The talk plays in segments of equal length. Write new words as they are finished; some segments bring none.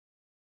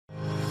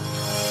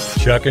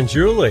Chuck and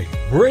Julie,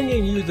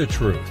 bringing you the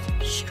truth,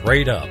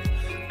 straight up.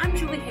 I'm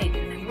Julie Hayden,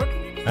 and I'm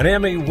working at... An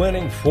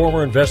Emmy-winning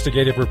former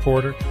investigative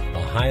reporter,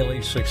 a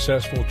highly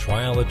successful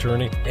trial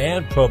attorney,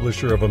 and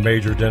publisher of a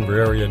major Denver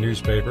area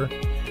newspaper.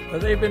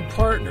 They've been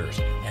partners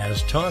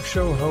as talk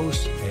show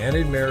hosts and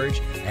in marriage,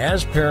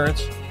 as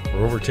parents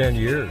for over 10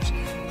 years,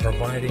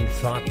 providing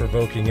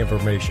thought-provoking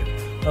information,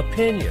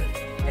 opinion,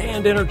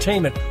 and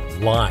entertainment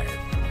live,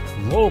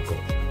 local,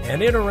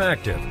 and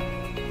interactive.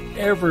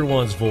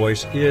 Everyone's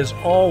voice is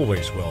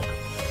always welcome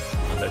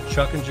on the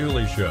Chuck and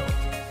Julie Show.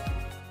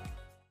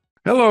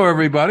 Hello,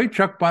 everybody.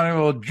 Chuck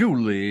Bonneville,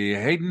 Julie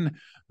Hayden,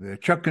 the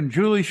Chuck and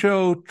Julie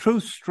Show,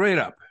 Truth Straight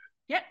Up.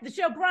 Yep, the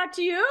show brought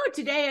to you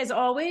today, as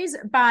always,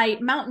 by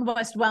Mountain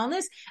West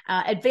Wellness,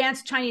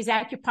 Advanced Chinese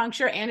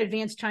Acupuncture and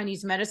Advanced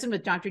Chinese Medicine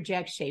with Dr.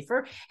 Jack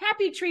Schaefer,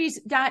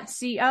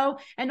 happytrees.co,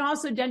 and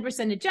also Denver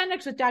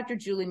Synergenics with Dr.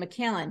 Julie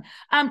McCallan.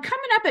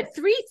 Coming up at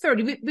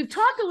 3:30, we've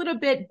talked a little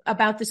bit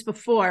about this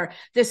before,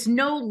 this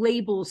no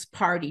labels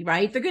party,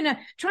 right? They're going to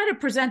try to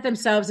present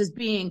themselves as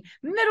being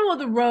middle of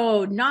the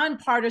road,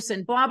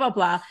 nonpartisan, blah, blah,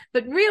 blah.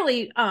 But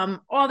really,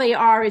 all they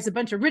are is a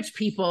bunch of rich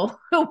people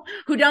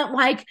who don't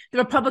like the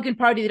Republican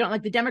Party. They don't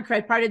like the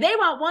Democrat Party. They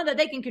want one that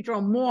they can control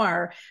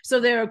more.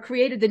 So they're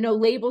created the No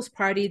Labels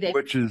Party.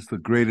 Which is the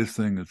greatest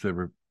thing that's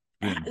ever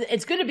been.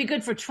 It's going to be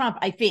good for Trump,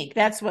 I think.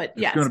 That's what,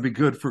 It's going to be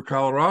good for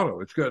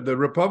Colorado. It's good. The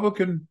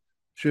Republican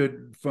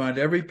should find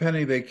every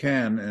penny they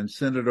can and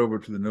send it over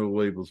to the No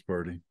Labels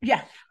Party.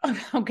 Yeah.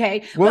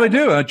 Okay. Well, they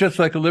do. Just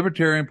like the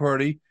Libertarian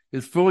Party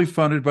is fully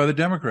funded by the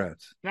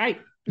Democrats. Right.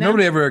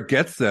 Nobody ever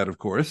gets that, of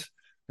course.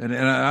 And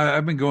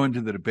I've been going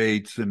to the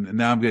debates, and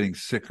now I'm getting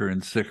sicker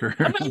and sicker.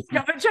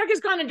 Chuck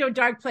has gone into a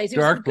dark place.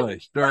 Dark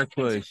place.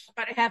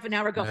 About a half an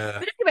hour ago.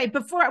 But anyway,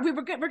 before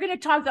we're going to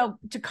talk though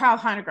to Carl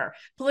Honegger,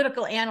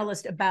 political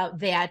analyst, about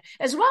that,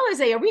 as well as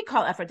a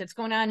recall effort that's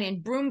going on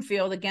in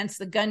Broomfield against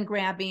the gun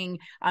grabbing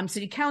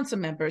city council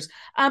members.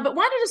 But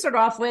wanted to start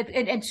off with,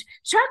 and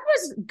Chuck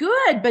was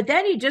good, but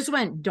then he just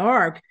went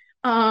dark.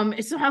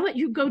 So I'll let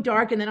you go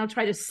dark, and then I'll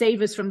try to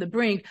save us from the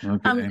brink.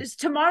 Okay. It's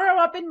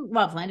tomorrow up in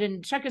Loveland,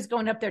 and Chuck is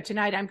going up there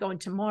tonight. I'm going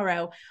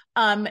tomorrow.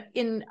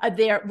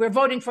 We're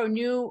voting for a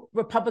new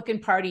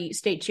Republican Party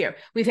state chair.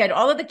 We've had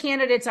all of the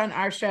candidates on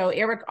our show: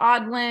 Eric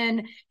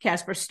Odlin,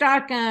 Casper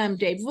Stockham,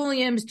 Dave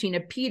Williams,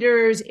 Tina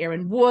Peters,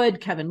 Aaron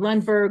Wood, Kevin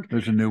Lundberg.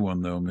 There's a new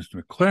one though,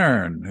 Mr.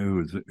 McLaren,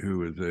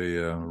 who is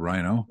a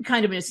rhino.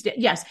 Kind of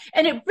yes,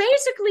 and it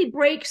basically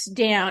breaks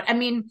down. I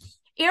mean,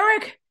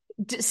 Eric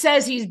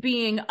says he's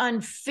being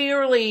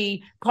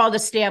unfairly called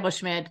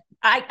establishment.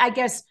 I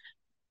guess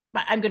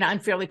I'm going to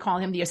unfairly call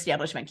him the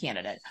establishment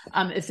candidate,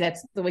 if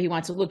that's the way he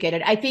wants to look at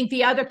it. I think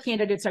the other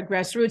candidates are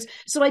grassroots.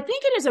 So I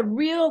think it is a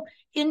real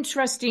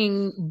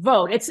interesting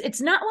vote.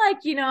 It's not like,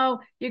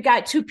 you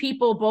got two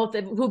people, both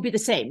who'll be the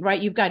same,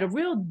 right? You've got a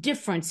real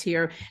difference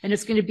here, and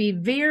it's going to be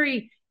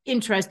very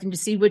interesting to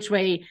see which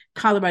way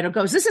Colorado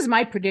goes. This is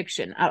my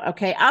prediction.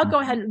 Okay. I'll go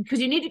ahead,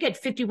 because you need to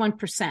get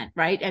 51%,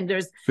 right? And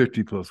there's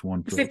 50 plus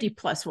 1. 50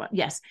 plus 1.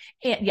 Yes.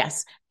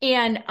 Yes.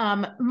 And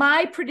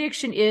my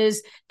prediction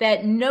is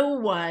that no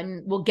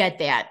one will get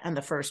that on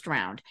the first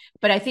round.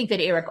 But I think that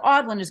Eric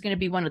Odlin is going to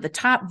be one of the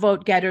top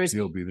vote getters.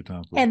 He'll be the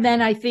top vote And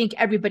then I think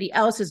everybody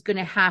else is going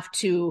to have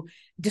to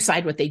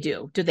decide what they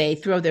do. Do they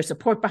throw their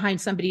support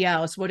behind somebody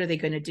else? What are they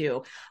going to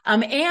do?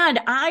 And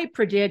I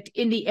predict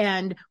in the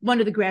end, one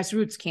of the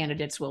grassroots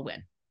candidates will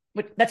win.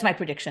 That's my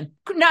prediction.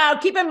 Now,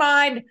 keep in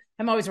mind,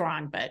 I'm always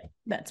wrong, but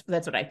that's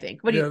what I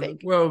think. What do you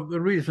think? Well,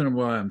 the reason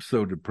why I'm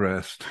so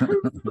depressed.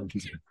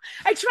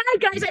 I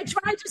tried, guys. I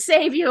tried to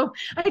save you.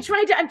 I'm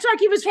Chuck.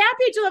 He was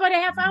happy until about a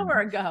half hour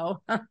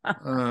ago.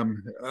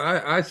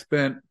 I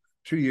spent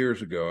 2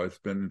 years ago, I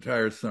spent an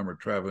entire summer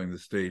traveling the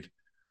state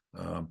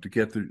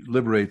to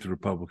liberate the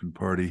Republican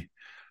Party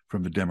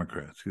from the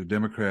Democrats. The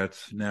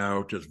Democrats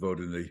now just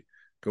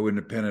go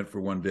independent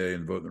for one day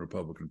and vote in the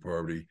Republican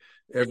Party.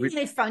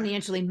 They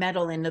financially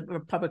meddle in the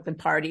Republican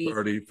Party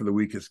for the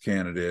weakest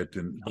candidate,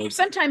 and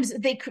sometimes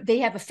they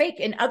have a fake.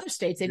 In other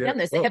states, they've done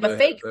this. They have a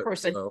fake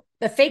person,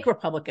 the fake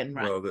Republican.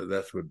 Right? Well,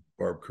 that's what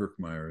Barb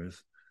Kirkmeyer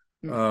is.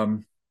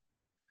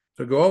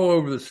 So go all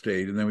over the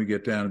state, and then we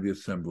get down to the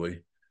assembly,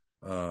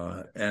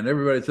 and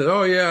everybody says,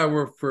 "Oh yeah,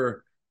 we're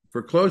for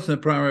closing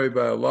the primary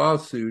by a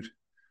lawsuit."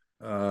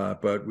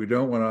 But we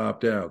don't want to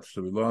opt out.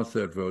 So we lost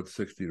that vote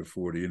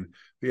 60-40. And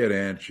we had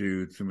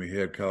Anschutz, and we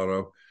had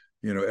Colorado,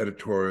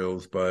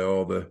 editorials by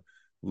all the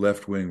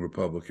left-wing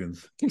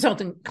Republicans.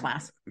 Consultant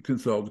class.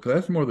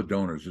 More the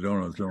donors. The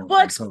donors don't.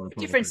 Well, it's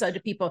different to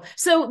people.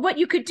 So what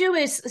you could do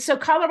is,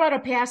 Colorado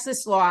passed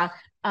this law.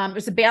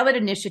 It's a ballot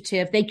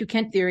initiative. Thank you,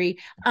 Kent Theory.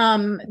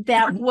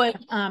 That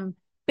would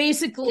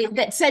basically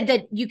that said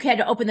that you had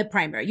to open the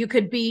primary. You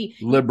could be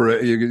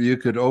you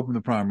could open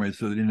the primary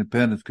so that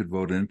independents could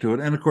vote into it,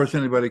 and of course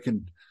anybody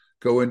can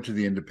go into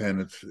the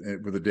independents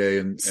for the day.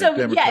 And so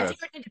if you're an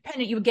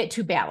independent, you would get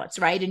two ballots,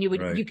 right? And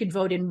you could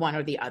vote in one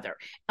or the other.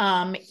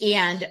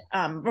 And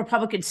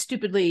Republicans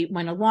stupidly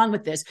went along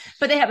with this,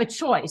 but they have a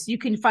choice. You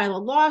can file a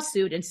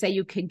lawsuit and say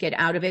you can get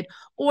out of it,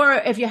 or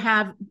if you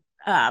have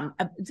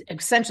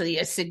essentially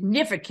a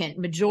significant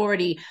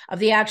majority of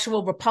the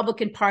actual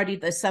Republican Party,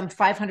 the some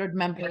 500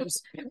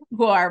 members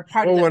who are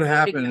part of the. What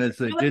happened is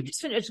they did.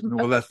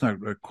 Well, that's not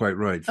quite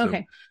right. So,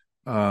 okay.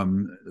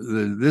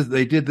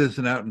 They did this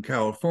out in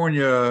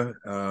California,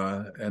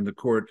 and the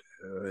court,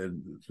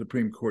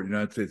 Supreme Court,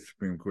 United States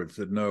Supreme Court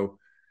said, no,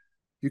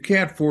 you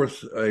can't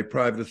force a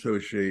private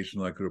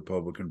association like the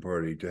Republican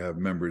Party to have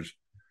members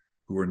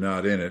who are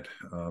not in it.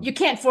 You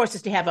can't force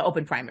us to have an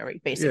open primary,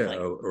 basically.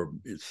 Yeah, or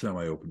it's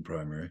semi-open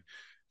primary.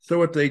 So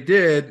what they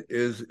did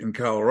is in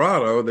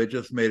Colorado, they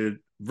just made it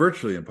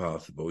virtually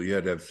impossible. You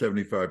had to have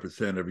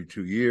 75% every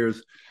 2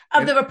 years.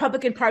 Of the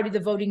Republican Party, the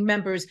voting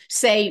members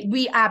say,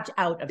 we opt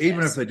out of this.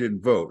 Even if they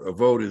didn't vote, a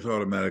vote is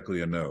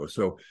automatically a no.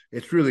 So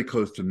it's really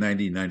close to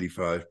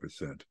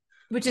 95%.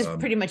 Which is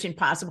pretty much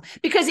impossible.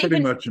 Because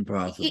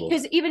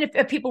even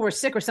if people were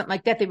sick or something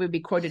like that, they would be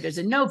quoted as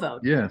a no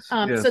vote. Yes.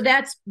 So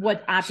that's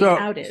what opting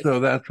out is. So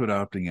that's what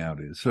opting out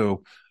is.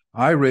 So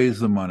I raised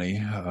the money,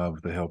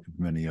 with the help of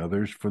many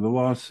others, for the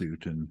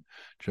lawsuit. And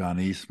John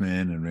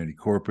Eastman and Randy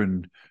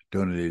Corporon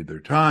donated their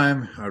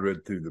time. I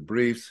read through the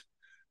briefs.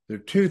 There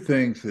are two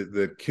things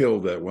that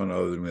killed that one,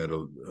 other than that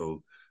a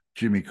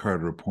Jimmy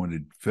Carter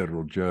appointed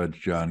federal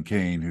judge, John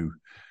Kane, who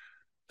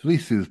at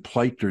least he was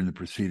polite during the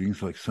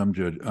proceedings,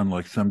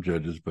 unlike some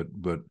judges.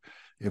 But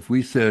if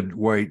we said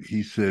white,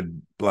 he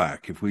said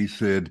black. If we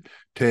said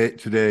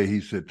today,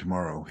 he said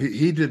tomorrow.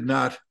 He did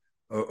not.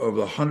 Of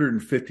the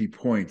 150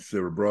 points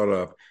that were brought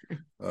up, it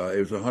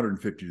was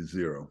 150 to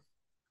 0.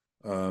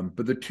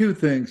 But the two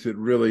things that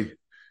really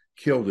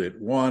killed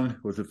it, one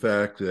was the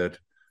fact that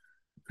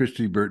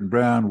Christy Burton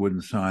Brown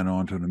wouldn't sign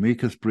on to an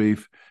amicus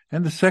brief,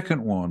 and the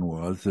second one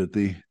was that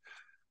the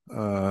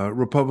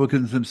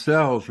Republicans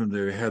themselves, when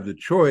they had the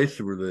choice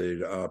whether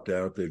they'd opt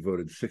out, they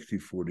voted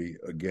 60-40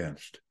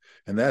 against.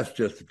 And that's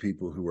just the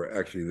people who were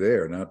actually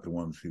there, not the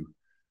ones who...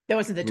 That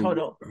wasn't the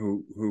total.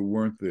 Who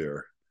weren't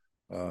there.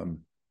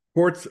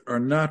 Courts are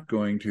not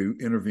going to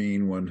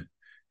intervene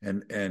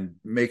and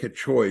make a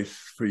choice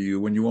for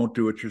you when you won't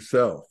do it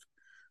yourself.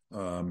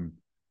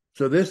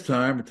 So this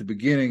time, at the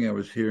beginning, I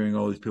was hearing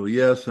all these people,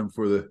 yes, I'm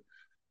for the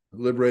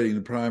liberating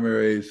the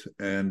primaries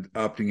and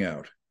opting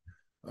out.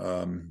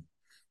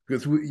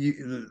 Because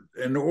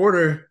in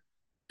order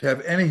to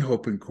have any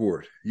hope in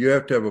court, you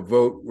have to have a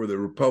vote where the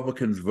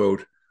Republicans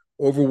vote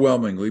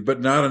overwhelmingly, but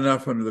not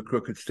enough under the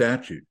crooked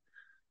statute.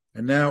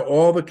 And now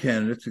all the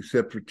candidates,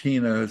 except for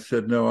Tina, have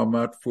said, no, I'm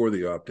not for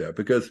the opt-out,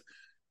 because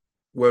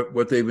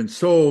what they've been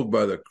sold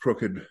by the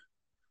crooked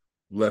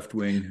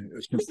left-wing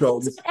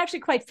consultants. It's actually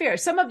quite fair.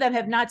 Some of them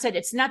have not said,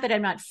 it's not that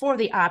I'm not for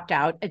the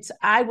opt-out, it's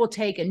I will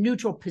take a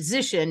neutral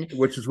position.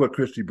 Which is what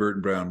Christy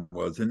Burton Brown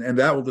was, and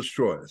that will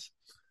destroy us,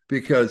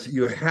 because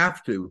you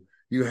have to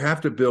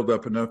build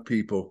up enough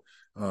people,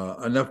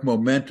 enough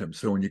momentum.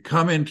 So when you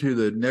come into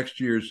the next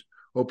year's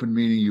open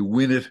meeting, you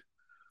win it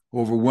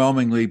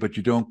overwhelmingly, but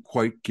you don't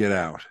quite get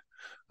out.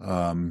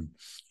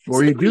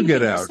 Or you do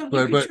get out. So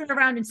you can turn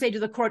around and say to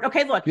the court,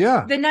 okay, look, the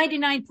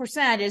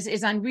 99%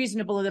 is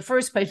unreasonable in the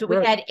first place, but we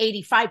had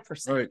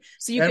 85%. Right.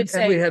 So you could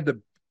say... And we had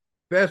the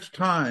best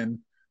time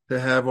to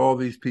have all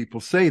these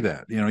people say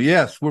that.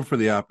 Yes, we're for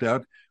the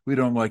opt-out. We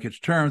don't like its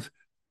terms.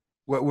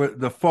 What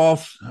the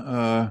false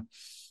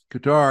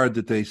petard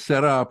that they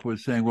set up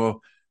was saying,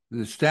 well,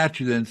 the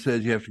statute then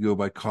says you have to go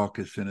by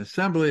caucus and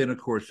assembly. And, of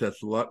course,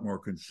 that's a lot more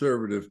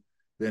conservative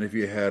than if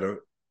you had an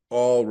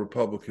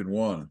all-Republican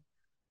one.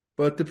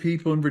 But the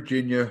people in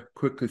Virginia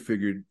quickly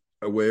figured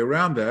a way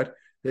around that.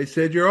 They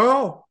said, you're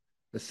all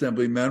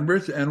assembly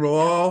members, and we'll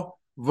all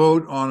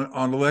vote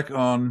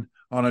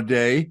on a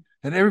day,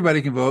 and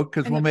everybody can vote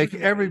because we'll make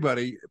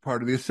everybody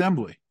part of the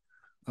assembly.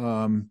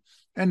 And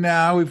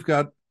now we've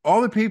got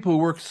all the people who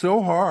worked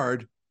so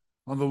hard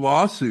on the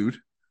lawsuit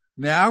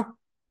now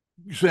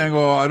saying,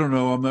 oh, I don't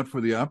know, I'm not for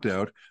the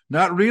opt-out,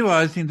 not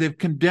realizing they've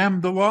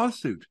condemned the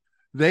lawsuit.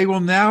 They will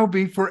now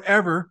be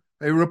forever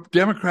a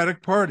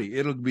Democratic Party.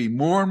 It'll be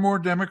more and more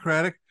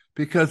Democratic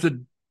because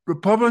the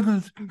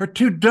Republicans are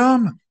too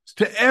dumb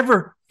to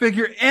ever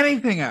figure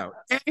anything out.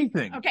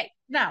 Anything. Okay.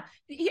 Now,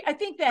 I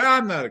think that...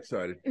 I'm not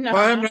excited. No.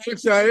 I'm not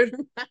excited.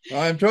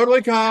 I'm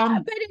totally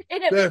calm.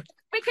 But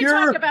we can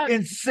talk about...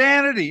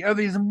 insanity of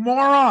these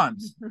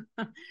morons.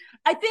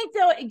 I think,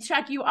 though,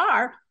 Chuck, you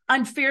are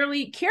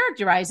unfairly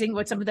characterizing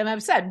what some of them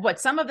have said.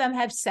 What some of them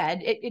have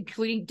said,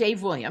 including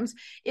Dave Williams,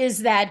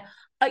 is that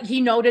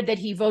he noted that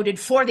he voted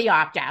for the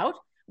opt-out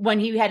when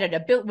he had a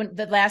bill when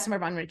the last time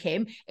around when it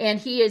came, and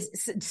he has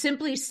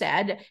simply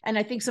said, and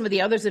I think some of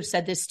the others have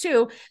said this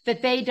too,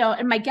 that they don't.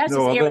 And my guess is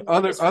Aaron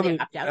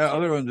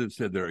other ones have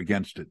said they're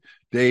against it.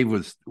 Dave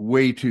was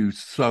way too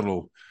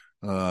subtle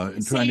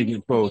in trying to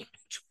get both.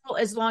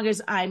 As long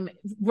as I'm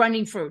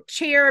running for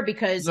chair,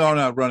 because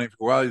not running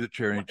for while he's the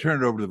chair, and he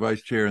turned it over to the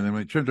vice chair, and then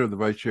when he turned it over to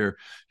the vice chair,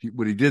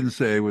 what he didn't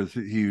say was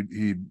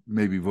he'd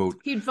maybe vote.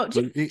 He'd vote.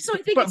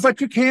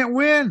 But you can't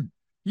win.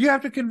 You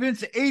have to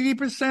convince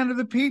 80% of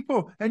the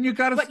people, and you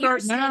got to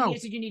start now.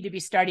 You need to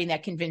be starting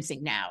that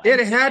convincing now. It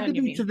had to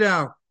be to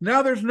now.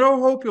 Now there's no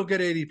hope you'll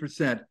get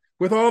 80%.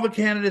 with all the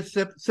candidates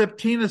except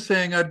Tina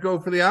saying I'd go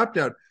for the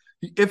opt-out.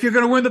 If you're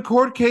going to win the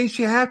court case,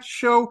 you have to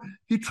show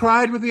you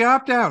tried with the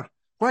opt-out.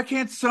 Why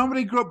can't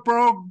somebody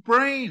borrow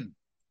brain?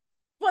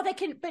 Well, they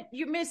can, but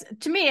you miss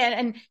to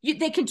me,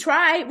 they can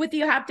try with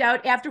the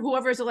opt-out after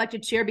whoever is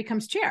elected chair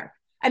becomes chair.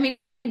 I mean,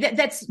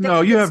 that's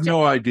no, you have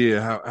no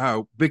idea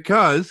how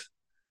because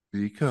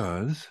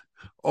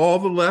all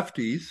the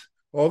lefties,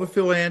 all the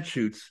Phil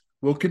Anschutz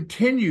will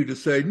continue to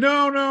say,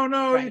 no,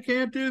 right. You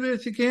can't do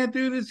this, you can't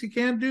do this, you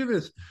can't do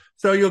this.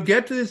 So you'll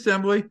get to the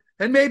assembly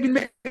and maybe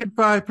make it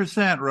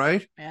 5%,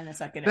 right? And that's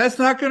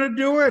not going to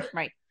do it.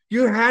 Right.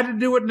 You had to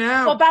do it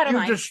now. Well, bottom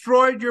line,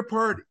 destroyed your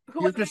party.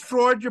 You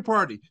destroyed your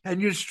party.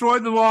 And you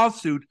destroyed the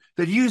lawsuit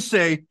that you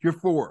say you're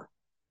for.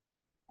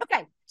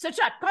 Okay. So,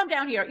 Chuck, calm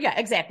down here. Yeah,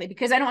 exactly.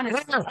 Because I don't want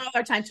to spend all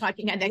our time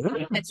talking on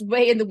that. That's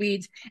way in the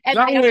weeds. And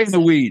not way in the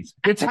weeds.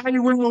 It's how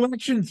you win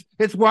elections.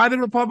 It's why the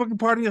Republican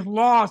Party has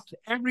lost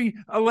every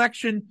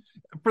election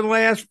for the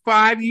last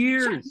 5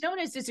 years. Chuck, no one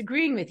is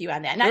disagreeing with you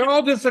on that. They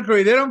all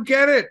disagree. They don't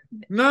get it.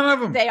 None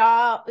of them. They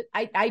all.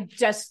 I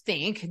just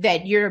think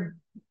that you're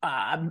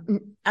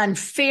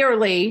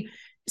unfairly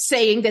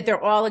saying that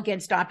they're all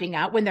against opting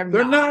out when they're not.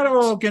 They're not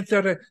all against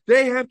opting out.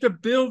 They have to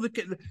build.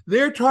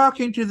 They're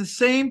talking to the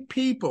same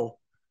people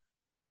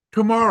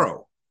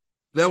tomorrow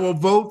that will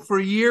vote for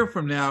a year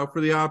from now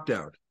for the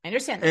opt-out. I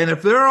understand that. And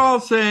if they're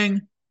all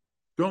saying,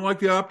 don't like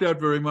the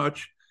opt-out very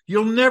much,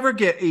 you'll never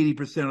get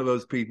 80% of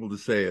those people to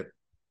say it.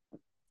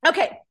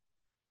 Okay.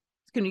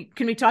 Can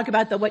we talk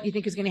about what you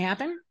think is going to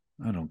happen?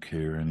 I don't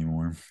care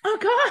anymore. Oh,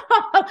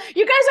 God.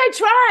 You guys,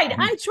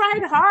 I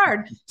tried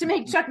hard to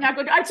make Chuck not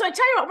go. So I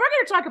tell you what, we're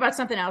going to talk about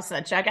something else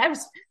then, Chuck. I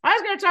was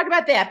going to talk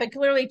about that, but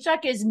clearly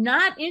Chuck is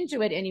not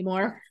into it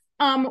anymore.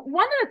 One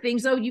of the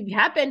things, though,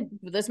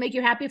 would this make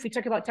you happy if we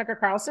talk about Tucker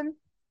Carlson?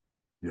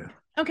 Yeah.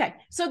 Okay.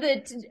 So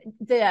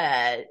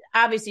the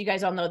obviously you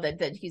guys all know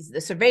that he's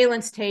the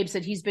surveillance tapes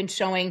that he's been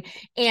showing,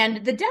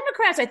 and the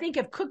Democrats, I think,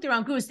 have cooked their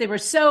own goose. We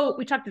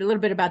talked a little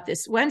bit about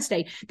this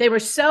Wednesday. They were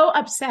so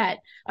upset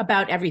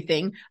about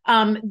everything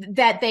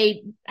that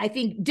they, I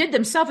think, did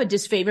themselves a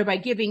disfavor by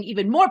giving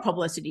even more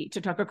publicity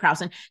to Tucker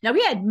Carlson. Now,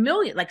 we had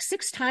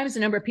 6 times the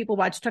number of people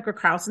watch Tucker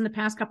Carlson the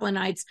past couple of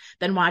nights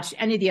than watch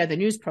any of the other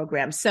news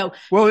programs. So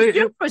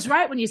you was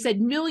right when you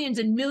said millions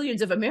and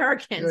millions of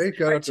Americans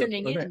are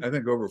tuning in. I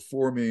think over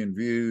 4 million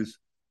views,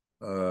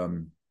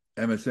 MSNBC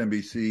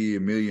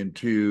 1.2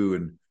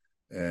 million,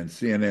 and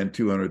CNN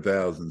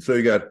 200,000. So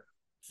you got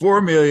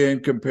 4 million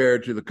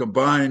compared to the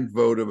combined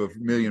vote of 1.5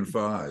 million.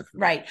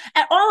 Right.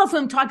 And all of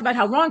them talked about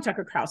how wrong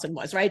Tucker Carlson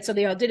was, right? So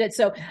they all did it.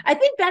 So I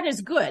think that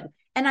is good.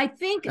 And I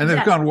think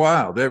they've gone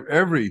wild.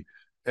 Every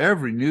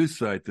news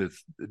site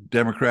that's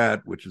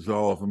Democrat, which is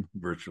all of them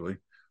virtually,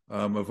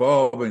 have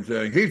all been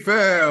saying he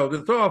failed.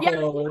 It's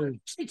awful. Yeah,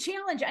 they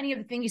challenge any of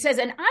the thing he says.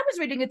 And I was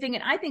reading a thing,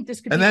 and I think this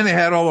could. And then they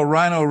had all the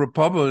rhino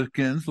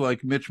Republicans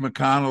like Mitch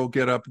McConnell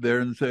get up there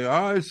and say,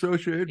 "I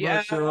associate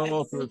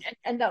myself."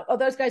 And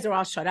those guys are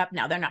all shut up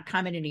now. They're not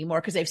commenting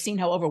anymore because they've seen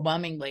how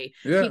overwhelmingly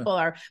people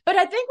are. But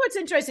I think what's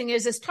interesting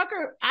is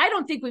Tucker. I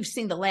don't think we've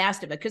seen the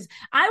last of it, because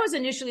I was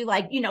initially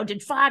like,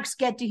 did Fox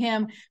get to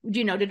him?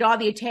 Did all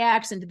the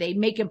attacks, and did they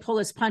make him pull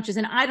his punches?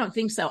 And I don't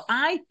think so.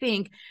 I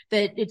think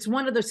that it's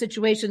one of those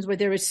situations where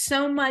there is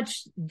so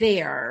much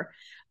there,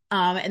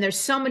 and there's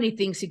so many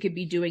things he could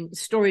be doing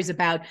stories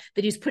about,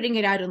 that he's putting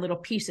it out in little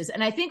pieces.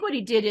 And I think what he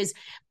did is,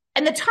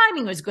 and the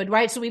timing was good,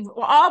 right? So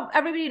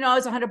everybody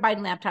knows the Hunter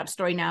Biden laptop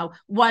story now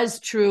was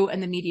true,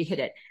 and the media hit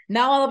it.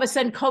 Now all of a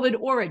sudden, COVID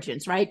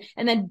origins, right?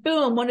 And then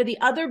boom, one of the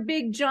other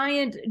big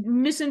giant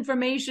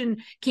misinformation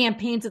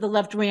campaigns that the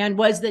left ran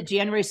was that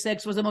January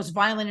 6th was the most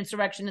violent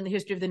insurrection in the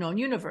history of the known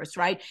universe,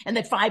 right? And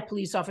that 5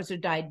 police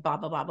officers died, blah,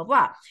 blah, blah, blah,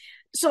 blah.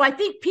 So I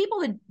think people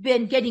had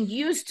been getting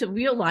used to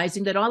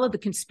realizing that all of the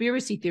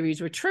conspiracy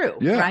theories were true,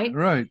 right?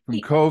 Right. From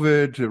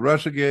COVID to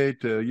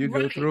Russiagate,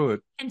 go through it.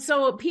 And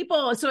so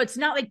it's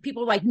not like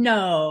people like,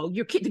 no,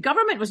 the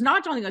government was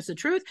not telling us the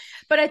truth.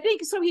 But I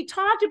think, so he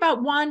talked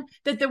about, one,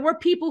 that there were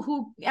people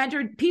who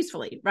entered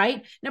peacefully,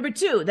 right? Number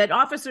 2, that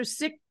Officer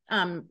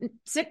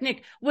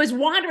Sicknick was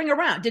wandering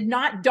around, did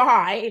not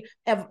die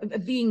of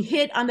being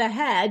hit on the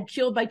head,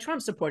 killed by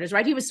Trump supporters,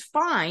 right? He was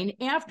fine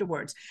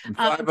afterwards. And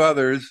 5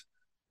 others,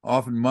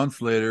 often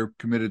months later,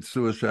 committed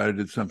suicide or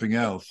did something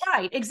else.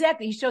 Right,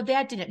 exactly. He showed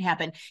that didn't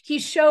happen. He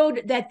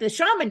showed that the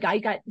shaman guy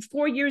got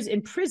 4 years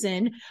in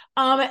prison,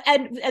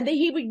 and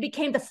he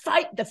became the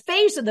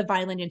face of the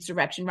violent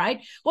insurrection,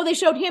 right? Well, they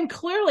showed him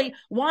clearly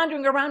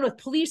wandering around with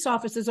police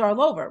officers all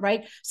over,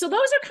 right? So those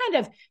are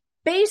kind of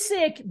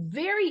basic,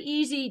 very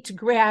easy to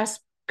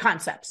grasp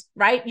concepts,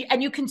 right?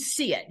 And you can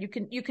see it.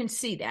 You can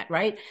see that,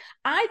 right?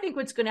 I think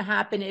what's going to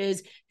happen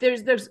is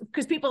there's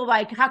because people are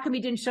like, how come he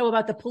didn't show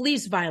about the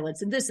police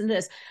violence and this and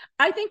this?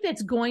 I think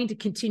that's going to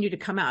continue to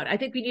come out. I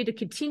think we need to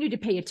continue to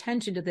pay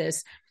attention to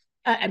this.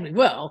 And we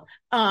will,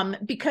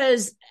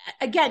 because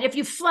again, if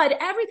you flood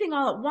everything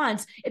all at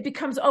once, it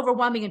becomes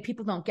overwhelming and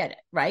people don't get it,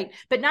 right?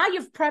 But now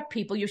you've prepped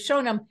people, you've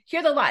shown them,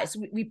 here are the lies.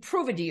 We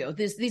prove it to you.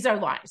 These are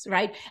lies,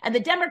 right? And the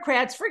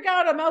Democrats freak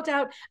out or melt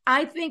out.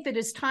 I think that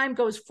as time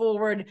goes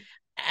forward,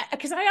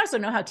 because I also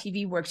know how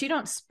TV works, you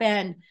don't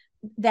spend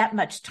that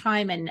much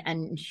time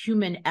and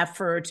human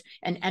effort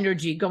and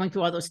energy going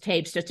through all those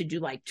tapes just to do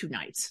like 2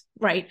 nights,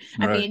 right?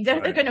 I mean, they're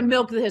going to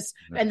milk this,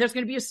 and there's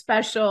going to be a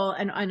special,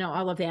 and I know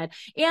all of that.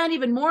 And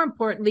even more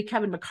importantly,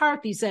 Kevin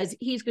McCarthy says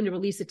he's going to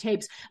release the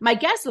tapes. My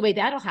guess, the way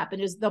that'll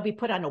happen is they'll be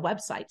put on a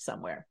website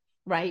somewhere.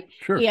 Right.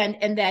 Sure.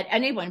 And that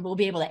anyone will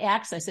be able to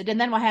access it. And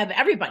then we'll have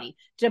everybody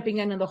jumping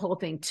into the whole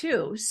thing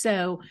too.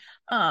 So,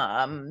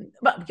 well,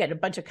 we get a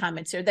bunch of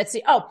comments here. Let's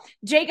see. Oh,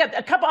 Jacob,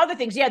 a couple other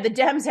things. Yeah. The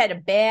Dems had a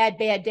bad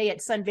day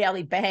at Sun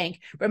Valley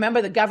Bank.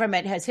 Remember, the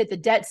government has hit the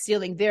debt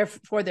ceiling.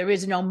 Therefore, there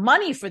is no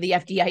money for the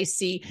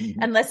FDIC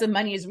unless the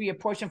money is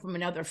reapportioned from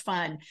another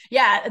fund.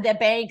 Yeah. The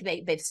bank,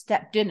 they've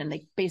stepped in and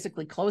they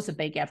basically closed the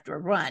bank after a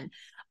run.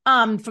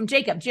 From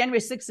Jacob, January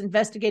 6th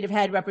investigative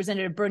head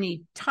Representative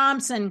Bernie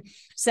Thompson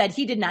said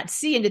he did not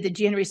see into the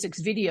January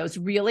 6th videos,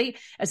 really.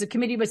 As the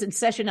committee was in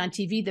session on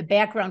TV, the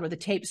background were the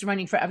tapes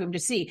running for everyone to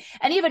see.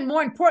 And even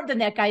more important than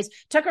that, guys,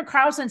 Tucker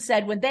Carlson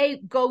said when they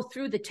go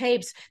through the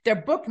tapes,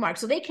 they're bookmarked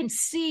so they can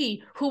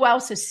see who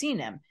else has seen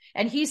them.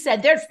 And he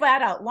said they're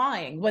flat out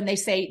lying when they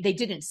say they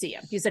didn't see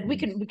him. He said, we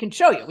can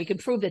show you, we can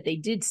prove that they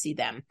did see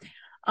them.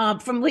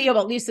 From Leo,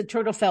 at least the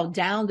turtle fell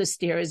down the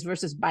stairs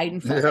versus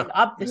Biden falling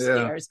up the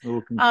stairs.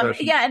 And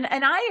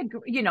I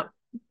agree,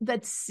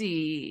 let's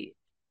see.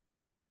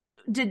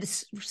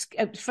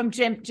 From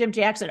Jim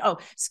Jackson.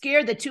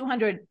 Scare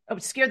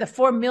the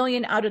 4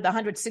 million out of the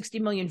 160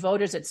 million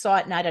voters that saw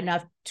it. Not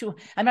enough to.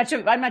 I'm not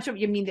sure what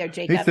you mean there,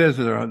 Jacob. He says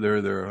there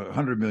are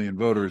 100 million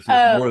voters.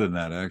 There's more than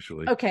that,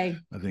 actually. Okay.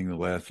 I think the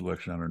last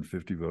election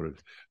 150 voters,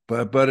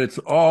 but it's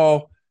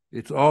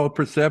all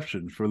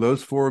perception. For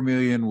those 4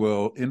 million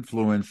will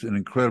influence an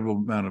incredible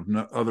amount of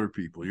other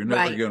people. You're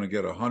never going to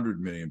get 100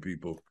 million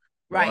people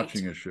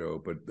watching a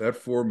show, but that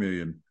 4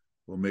 million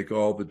will make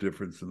all the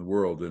difference in the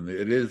world. And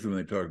it is when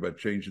they talk about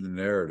changing the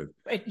narrative.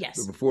 Yes.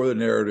 So before the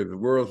narrative, the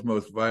world's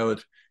most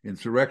violent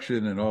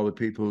insurrection and all the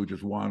people who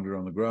just wander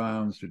on the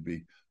grounds should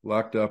be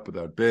locked up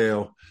without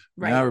bail.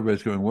 Right. Now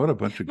everybody's going, what a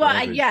bunch of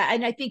garbage.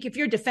 And I think if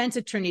you're defense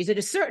attorneys, at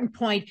a certain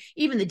point,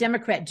 even the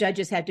Democrat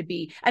judges had to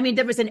be. I mean,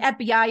 there was an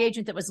FBI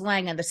agent that was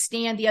lying on the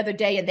stand the other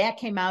day, and that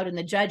came out, and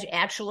the judge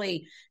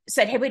actually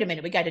said, hey, wait a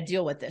minute, we got to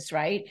deal with this,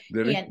 right?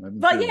 Did he? Some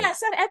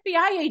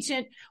FBI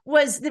agent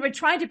they were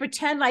trying to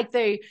pretend like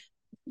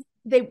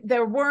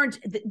there weren't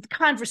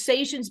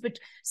conversations, but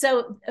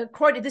so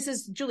this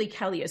is Julie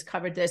Kelly has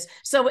covered this.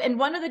 So in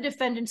one of the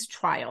defendants'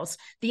 trials,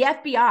 the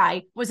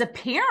FBI was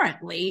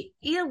apparently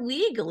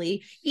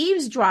illegally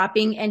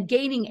eavesdropping and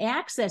gaining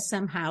access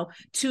somehow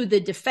to the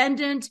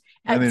defendant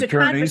and to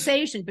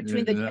conversation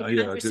between the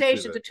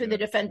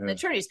defendant and the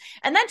attorneys,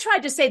 and then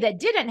tried to say that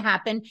didn't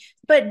happen,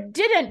 but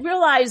didn't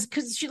realize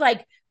because she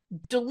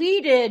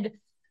deleted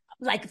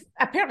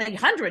apparently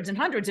hundreds and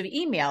hundreds of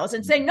emails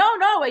and saying, no,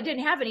 I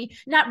didn't have any,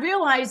 not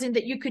realizing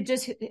that you could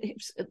just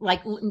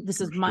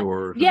this is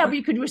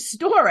you could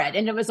restore it.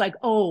 And it was and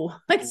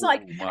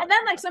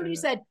then somebody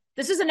said,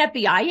 this is an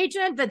FBI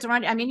agent that's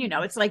around. I mean,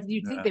 it's like,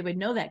 you'd think they would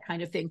know that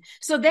kind of thing.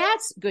 So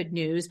that's good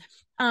news.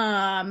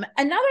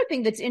 Another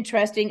thing that's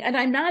interesting, and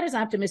I'm not as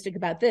optimistic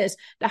about this,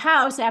 the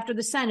House after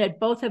the Senate,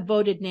 both have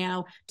voted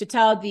now to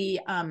tell the,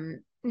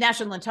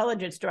 National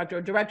Intelligence Director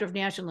or Director of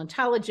National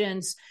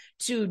Intelligence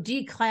to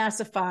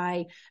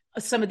declassify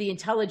some of the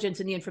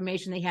intelligence and the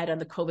information they had on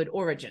the COVID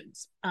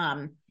origins.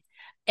 And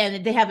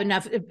they have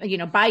enough,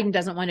 Biden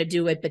doesn't want to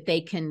do it, but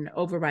they can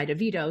override a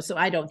veto. So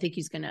I don't think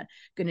he's going to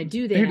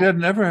do that. He doesn't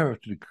never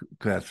have to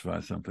classify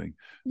something.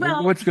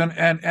 Well,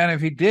 and if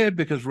he did,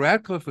 because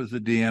Ratcliffe was the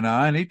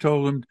DNI and he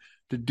told him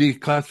to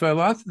declassify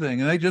lots of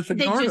things, and they just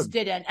ignored him. They just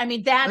didn't. I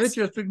mean, they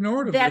just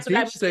ignored him. That's what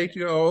I was saying.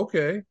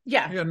 Okay.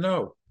 Yeah,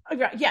 no.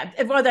 Yeah,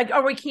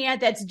 well, we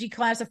can't. That's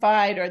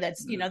declassified, or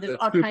that's there's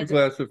all kinds of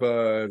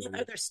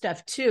other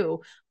stuff too.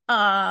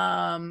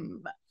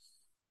 The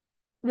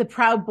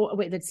Proud Boy.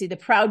 Wait, let's see. The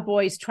Proud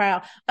Boys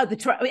trial.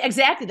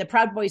 The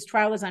Proud Boys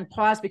trial is on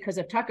pause because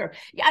of Tucker.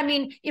 I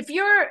mean, if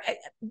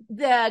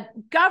the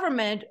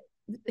government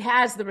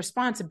has the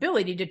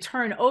responsibility to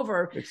turn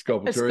over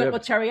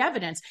exculpatory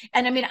evidence.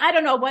 And I mean, I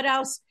don't know what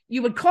else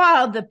you would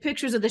call the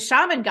pictures of the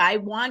shaman guy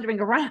wandering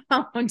around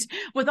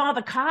with all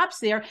the cops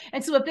there.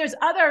 And so if there's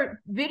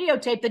other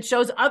videotape that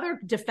shows other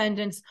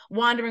defendants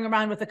wandering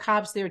around with the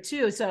cops there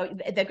too, so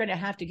they're going to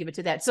have to give it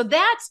to that. So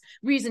that's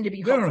reason to be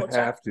hopeful. They don't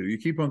have to. You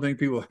keep on thinking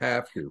people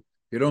have to.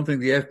 You don't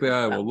think the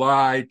FBI will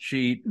lie,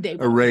 cheat,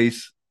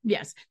 erase?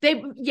 Yes.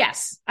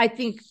 I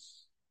think.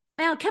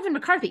 Well, Kevin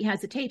McCarthy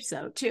has the tapes,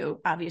 though, too,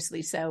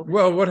 obviously. So,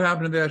 well, what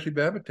happened to the Ashley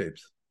Babbitt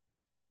tapes?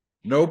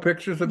 No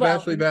pictures of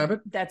Ashley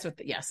Babbitt? That's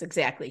yes,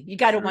 exactly. You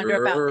got to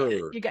wonder about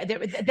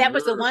that. That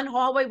was the one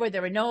hallway where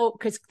there were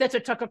because that's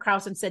what Tucker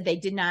Carlson said. They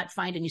did not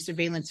find any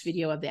surveillance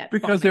video of that.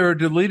 Because they were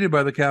deleted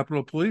by the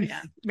Capitol Police.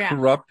 Yeah.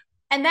 Corrupt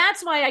And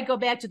that's why I go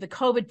back to the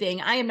COVID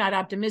thing. I am not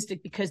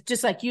optimistic because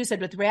just like you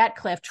said with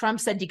Ratcliffe, Trump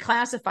said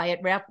declassify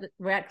it.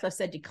 Ratcliffe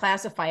said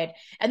declassify it.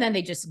 And then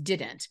they just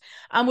didn't,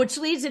 which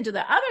leads into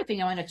the other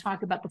thing I want to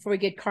talk about before we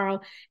get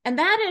Carl. And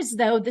that is,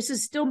 though, this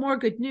is still more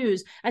good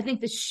news. I think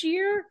the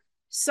sheer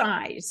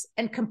size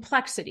and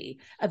complexity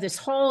of this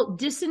whole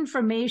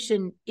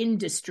disinformation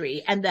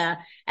industry and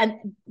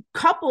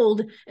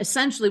coupled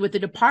essentially with the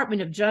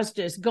Department of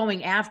Justice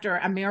going after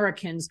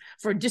Americans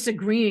for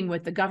disagreeing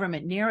with the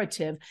government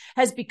narrative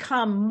has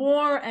become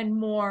more and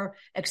more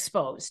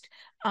exposed.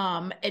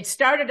 It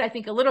started, I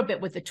think, a little bit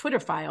with the Twitter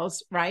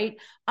files, right?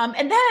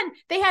 And then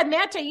they had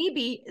Matt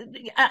Taibbi,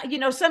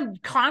 some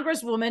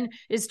congresswoman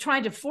is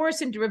trying to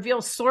force him to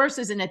reveal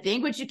sources in a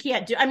thing, which you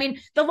can't do. I mean,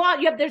 the law,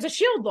 there's a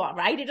shield law,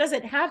 right? It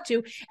doesn't have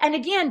to. And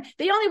again,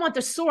 they only want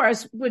the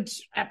source,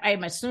 which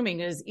I'm assuming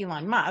is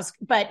Elon Musk.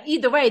 But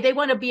either way, they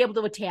want to be able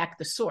to attack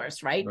the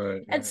source, right?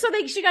 And so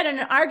she got in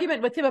an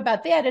argument with him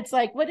about that. It's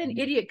like, what an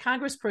idiot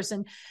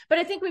congressperson. But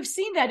I think we've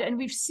seen that, and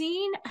we've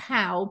seen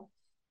how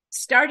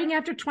starting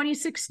after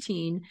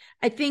 2016,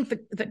 I think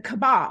the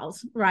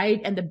cabals, right,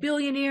 and the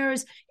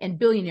billionaires and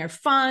billionaire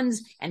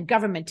funds and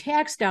government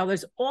tax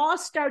dollars all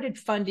started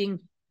funding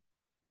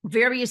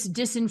various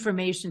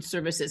disinformation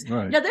services.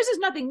 Right. Now, this is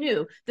nothing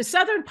new. The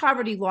Southern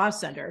Poverty Law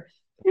Center,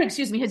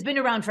 has been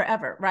around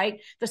forever, right?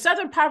 The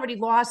Southern Poverty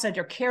Law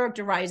Center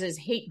characterizes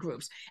hate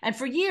groups. And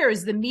for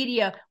years, the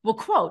media will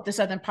quote the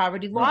Southern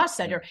Poverty Law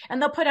Center,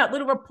 and they'll put out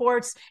little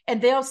reports,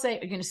 and they'll say,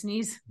 are you going to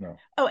sneeze? No.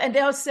 Oh, and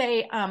they'll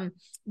say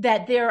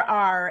that there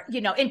are,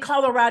 in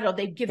Colorado,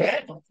 they've given,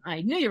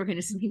 I knew you were going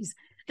to sneeze.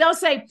 They'll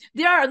say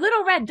there are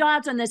little red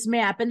dots on this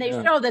map, and they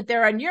show that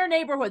there are in your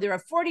neighborhood, there are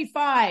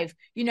 45,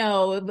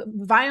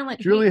 violent.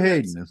 Julie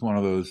Hayden is one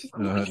of those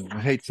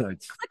hate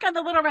sites. Click on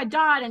the little red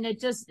dot, and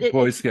it just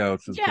Boy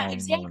Scouts. Yeah,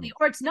 exactly.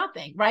 Or it's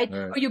nothing, right?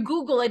 Or you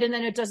Google it, and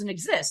then it doesn't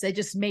exist. They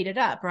just made it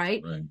up,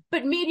 right?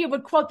 But media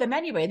would quote them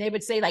anyway, and they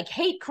would say like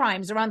hate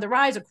crimes are on the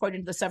rise,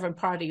 according to the Southern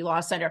Poverty Law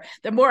Center.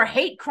 There are more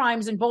hate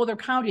crimes in Boulder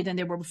County than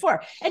there were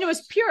before, and it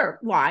was pure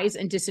lies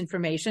and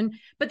disinformation.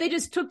 But they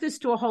just took this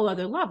to a whole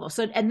other level.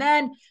 So, and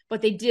then.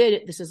 What they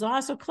did, this is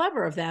also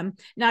clever of them,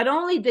 not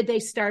only did they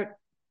start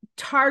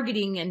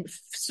targeting and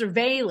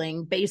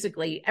surveilling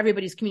basically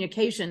everybody's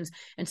communications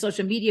and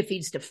social media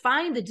feeds to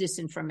find the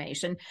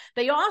disinformation,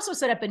 they also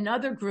set up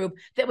another group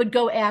that would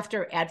go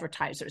after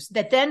advertisers,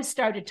 that then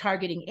started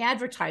targeting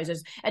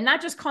advertisers and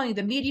not just calling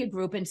the media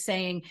group and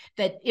saying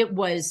that it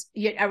was,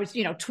 I was,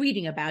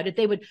 tweeting about it.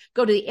 They would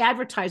go to the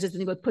advertisers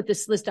and they would put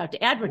this list out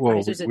to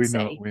advertisers and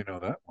say, we know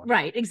that one.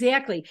 Right,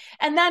 exactly.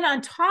 And then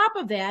on top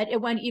of that,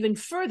 it went even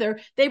further.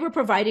 They were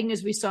providing,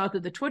 as we saw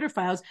through the Twitter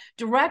files,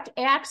 direct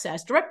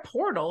access, direct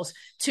portals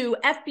to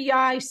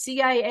FBI,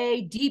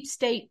 CIA, deep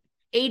state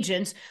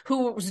agents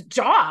whose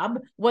job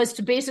was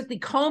to basically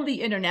comb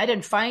the internet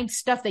and find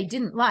stuff they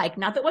didn't like,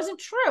 not that wasn't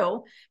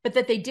true, but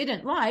that they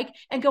didn't like,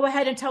 and go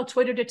ahead and tell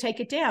Twitter to take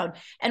it down.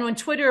 And when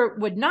Twitter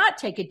would not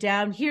take it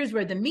down, here's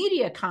where the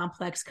media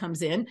complex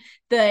comes in.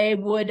 They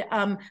would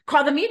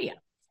call the media.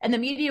 And the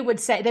media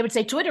would say,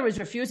 Twitter is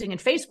refusing and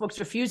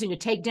Facebook's refusing to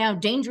take down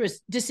dangerous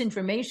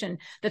disinformation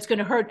that's going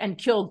to hurt and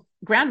kill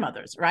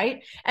grandmothers,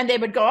 right? And they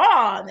would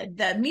go,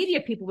 the media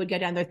people would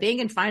get on their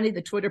thing. And finally,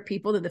 the Twitter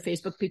people and the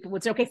Facebook people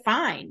would say, okay,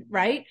 fine,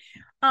 right?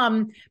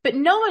 But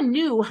no one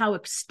knew how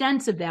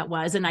extensive that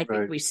was. And I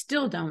think we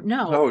still don't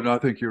know. No, I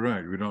think you're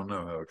right. We don't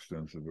know how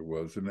extensive it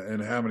was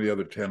and how many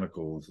other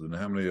tentacles and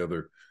how many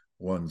other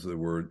ones that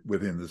were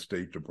within the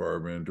State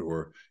Department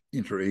or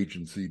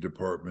interagency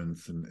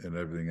departments and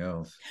everything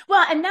else.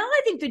 Well, and now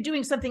I think they're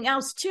doing something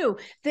else too.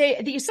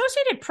 The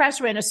Associated Press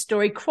ran a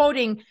story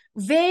quoting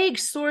vague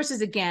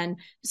sources again,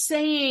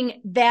 saying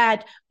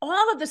that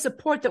all of the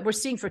support that we're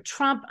seeing for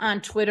Trump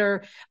on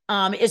Twitter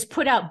is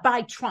put out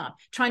by Trump,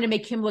 trying to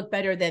make him look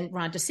better than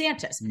Ron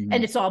DeSantis. Mm-hmm.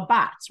 And it's all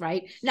bots,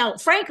 right? Now,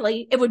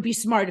 frankly, it would be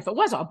smart if it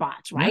was all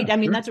bots, right? Yeah, I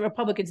mean, that's what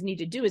Republicans need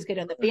to do is get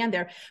on the band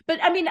there.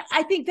 But I mean,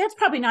 I think that's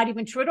probably not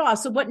even true at all.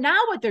 So what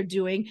they're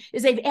doing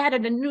is they've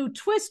added a new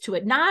twist to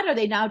it. Not are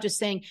they now just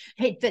saying,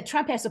 hey, that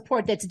Trump has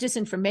support, that's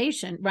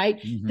disinformation, right?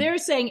 Mm-hmm. They're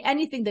saying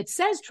anything that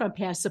says Trump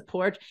has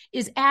support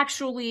is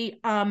actually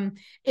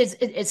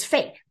is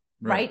fake.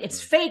 Right.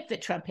 It's fake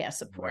that Trump has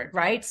support.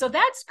 Right. So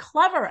that's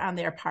clever on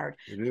their part,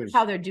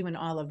 how they're doing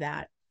all of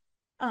that.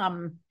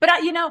 But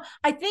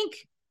I think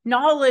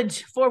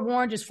knowledge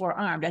forewarned is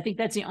forearmed. I think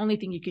that's the only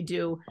thing you could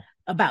do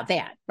about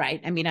that.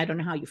 Right. I mean, I don't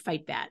know how you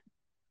fight that.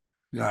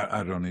 Yeah,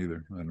 I don't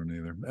either.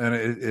 And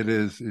it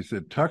is, he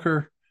said,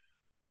 Tucker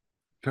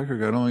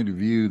got only to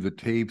view the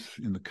tapes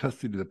in the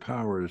custody of the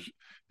powers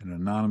in an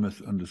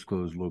anonymous,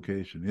 undisclosed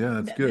location.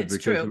 Yeah, that's good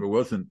because true. If it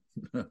wasn't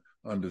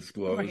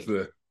undisclosed,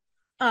 the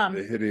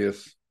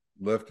hideous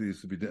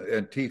lefties would be,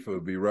 Antifa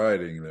would be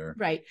rioting there.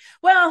 Right.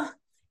 Well,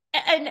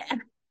 and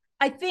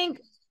I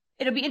think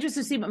it'll be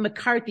interesting to see what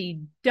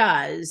McCarthy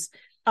does.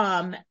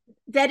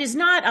 that is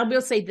not, I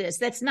will say this,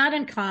 that's not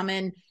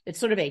uncommon. It's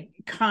sort of a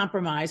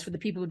compromise for the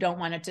people who don't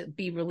want it to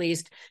be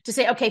released to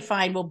say, okay,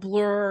 fine, we'll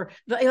blur.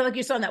 Like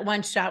you saw in that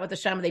one shot with the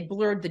shaman, they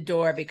blurred the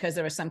door because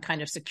there was some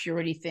kind of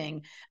security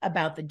thing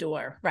about the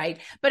door, right?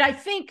 But I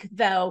think,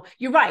 though,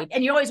 you're right.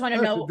 And you always want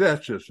to know.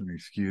 That's just an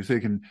excuse. They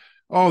can,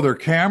 there are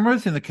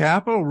cameras in the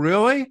Capitol?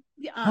 Really?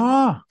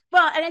 Well,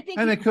 and I think.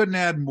 And they couldn't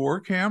add more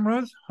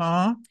cameras?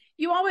 Huh?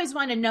 You always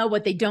want to know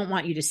what they don't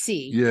want you to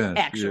see. Yes,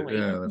 actually,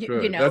 that's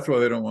right. That's why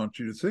they don't want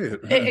you to see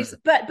it.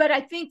 But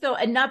I think, though,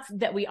 enough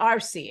that we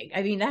are seeing.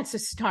 I mean, that's a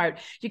start.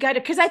 You got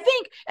to, because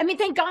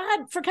thank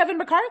God for Kevin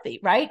McCarthy,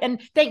 right?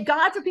 And thank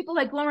God for people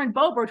like Lauren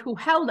Boebert who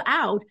held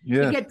out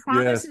to get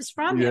promises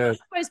from him.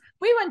 Otherwise,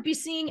 we wouldn't be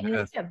seeing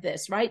any of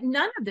this, right?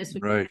 None of this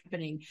would be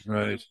happening,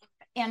 right?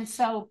 And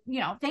so,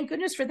 thank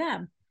goodness for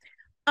them.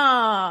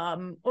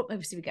 Let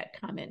me see. We got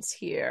comments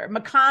here.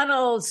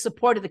 McConnell's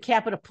support of the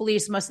Capitol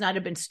Police must not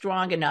have been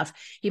strong enough.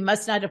 He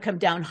must not have come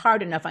down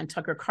hard enough on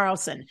Tucker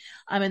Carlson.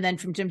 And then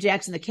from Jim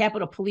Jackson, the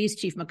Capitol Police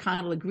chief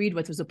McConnell agreed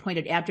with was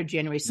appointed after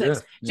January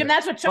 6th. Jim,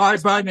 that's what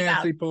Chuck by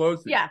Nancy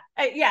Pelosi. Yeah,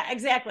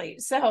 exactly.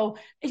 So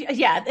he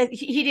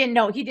didn't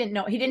know. He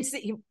didn't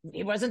see.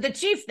 He wasn't the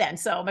chief then.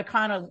 So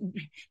McConnell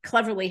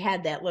cleverly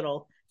had that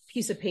little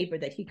piece of paper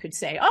that he could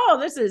say,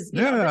 this is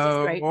this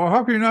is great. Well,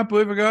 how can you not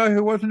believe a guy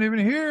who wasn't even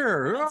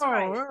here? That's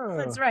right.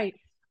 That's right.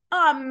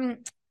 Can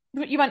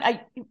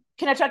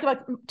I talk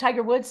about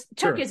Tiger Woods?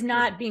 Chuck is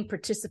not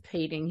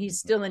participating. He's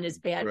still in his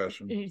bad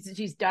depression.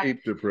 He's dark.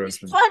 Deep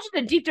depression. He's plunged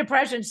in deep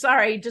depression.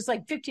 Sorry, just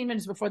like 15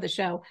 minutes before the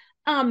show.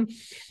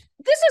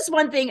 This is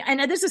one thing,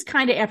 and this is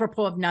kind of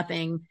apropos of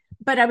nothing,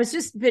 but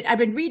I've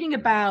been reading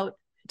about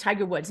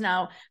Tiger Woods.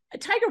 Now,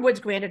 Tiger Woods,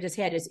 granted, has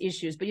had his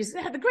issues, but he's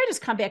had the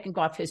greatest comeback in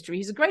golf history.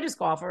 He's the greatest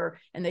golfer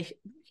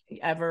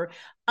ever.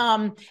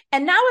 And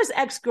now his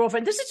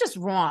ex-girlfriend, this is just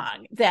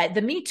wrong, that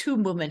the Me Too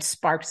movement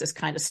sparks this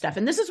kind of stuff.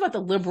 And this is what the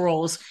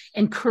liberals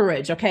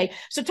encourage. Okay.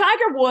 So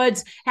Tiger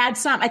Woods had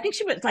I think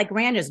she was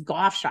ran his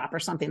golf shop or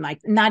something,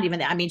 not even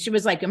that. I mean, she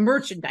was like a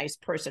merchandise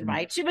person,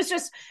 right? She was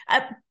just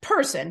a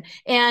person,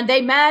 and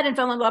they met and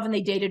fell in love, and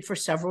they dated for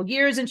several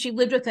years. And she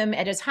lived with him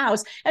at his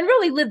house and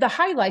really lived the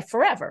high life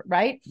forever.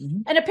 Right.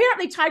 Mm-hmm. And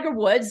apparently Tiger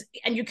Woods,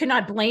 and you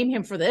cannot blame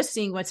him for this,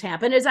 seeing what's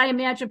happened, as I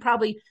imagine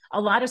probably a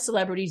lot of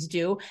celebrities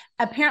do,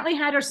 apparently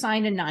had her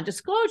sign a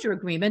non-disclosure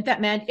agreement that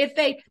meant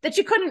that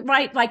you couldn't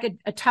write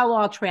a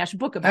tell-all trash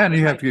book about it. And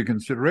you have to get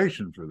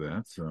consideration for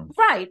that. So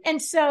right. And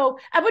so,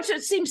 which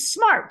it seems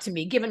smart to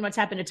me, given what's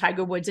happened to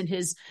Tiger Woods and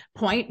his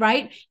point,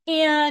 right?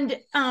 And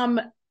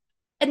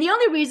the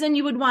only reason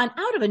you would want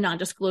out of a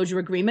non-disclosure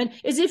agreement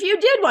is if you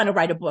did want to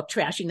write a book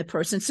trashing the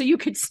person, so you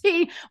could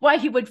see why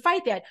he would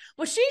fight that.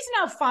 Well, she's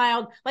now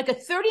filed a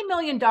 $30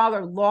 million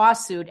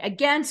lawsuit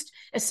against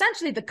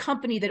essentially the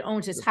company that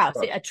owns his house,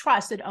 a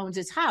trust that owns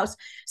his house,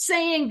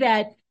 saying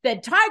that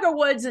Tiger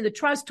Woods and the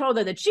trust told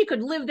her that she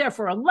could live there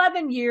for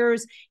 11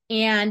 years,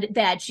 and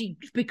that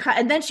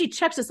and then she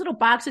checks this little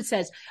box that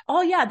says,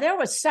 oh yeah, there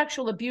was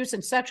sexual abuse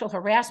and sexual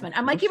harassment.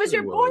 I'm like, he was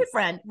your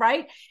boyfriend,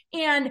 right?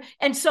 And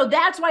so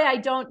that's why I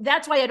don't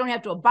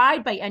have to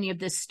abide by any of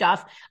this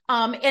stuff.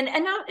 And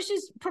now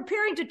she's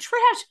preparing to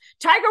trash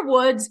Tiger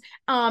Woods.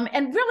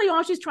 And really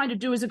all she's trying to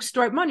do is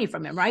extort money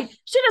from him, right?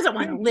 She doesn't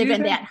want to live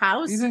in that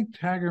house. Do you think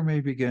Tiger may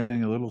be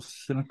getting a little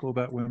cynical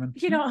about women?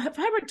 If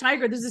I were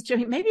Tiger, this is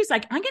Jimmy. Maybe he's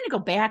like, I'm going to go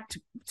back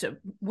to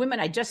women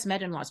I just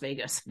met in Las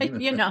Vegas,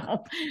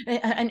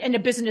 and a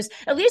business,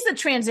 at least the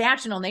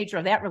transactional nature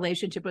of that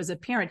relationship was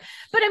apparent.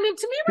 But I mean,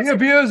 to me, he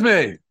abused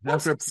me.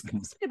 What's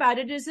about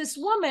it is this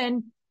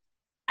woman.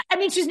 I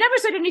mean, she's never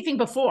said anything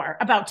before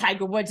about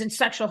Tiger Woods and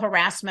sexual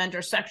harassment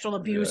or sexual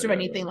abuse or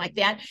anything like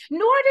that.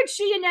 Nor did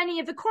she in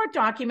any of the court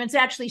documents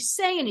actually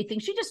say anything.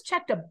 She just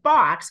checked a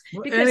box.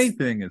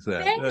 Anything is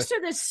that. Thanks to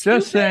this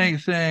just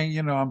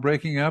saying, I'm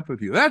breaking up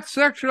with you. That's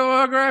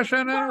sexual aggression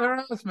and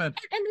harassment.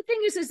 And the thing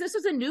is this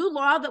is a new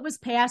law that was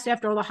passed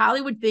after all the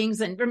Hollywood things.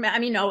 And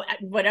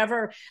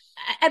whatever.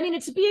 I mean,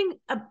 it's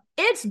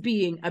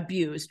being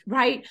abused,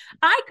 right?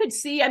 I could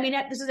see,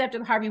 this is after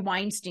the Harvey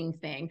Weinstein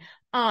thing,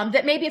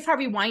 that maybe if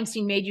Harvey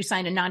Weinstein made you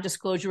sign a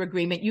non-disclosure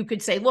agreement, you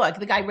could say, look,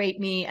 the guy raped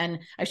me and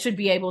I should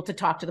be able to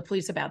talk to the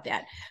police about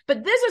that.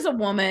 But this is a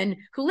woman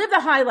who lived a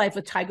high life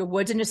with Tiger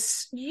Woods and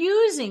is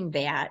using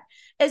that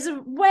as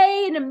a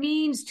way and a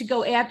means to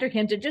go after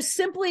him, to just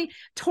simply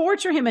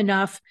torture him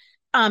enough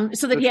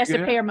so that he has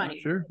to pay her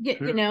money, sure.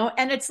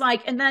 And it's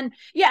like, and then,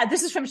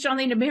 this is from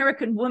Charlene,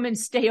 American woman,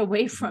 stay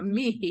away from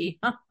me.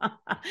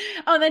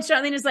 Then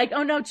Charlene is like,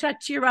 oh no, Chuck,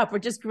 cheer up. We're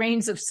just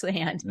grains of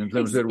sand. And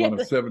someone said 1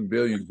 of 7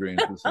 billion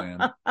grains of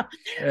sand.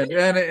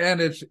 and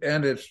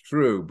it's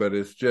true, but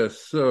it's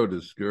just so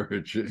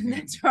discouraging.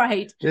 That's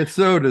right. It's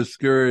so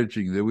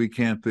discouraging that we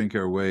can't think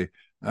our way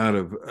out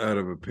of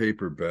a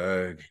paper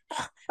bag.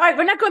 All right,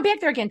 we're not going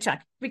back there again,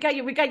 Chuck. We got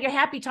you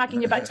happy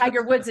talking about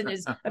Tiger Woods and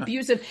his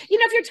abusive. If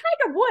you're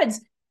Tiger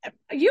Woods,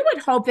 you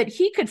would hope that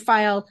he could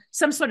file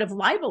some sort of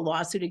libel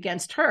lawsuit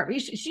against her.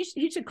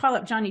 He should call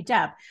up Johnny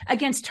Depp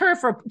against her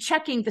for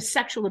checking the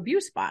sexual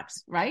abuse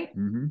box, right?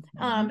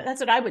 Mm-hmm. That's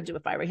what I would do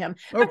if I were him.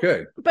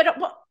 Okay. But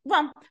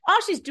well,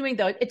 all she's doing,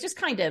 though, it's just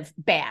kind of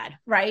bad,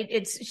 right?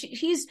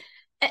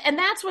 And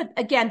that's what,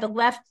 again, the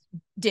left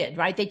did,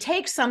 right? They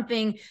take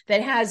something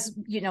that has,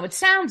 it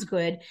sounds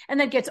good, and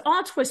then gets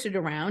all twisted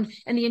around.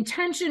 And the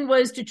intention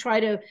was to try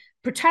to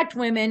protect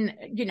women,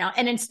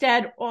 and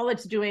instead all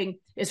it's doing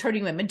is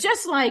hurting women.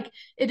 Just like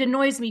it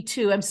annoys me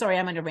too. I'm sorry,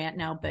 I'm on a rant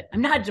now, but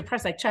I'm not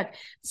depressed like Chuck.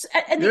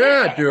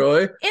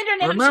 Julie.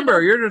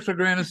 Remember, you're just a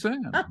grain of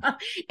sand.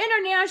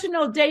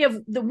 International Day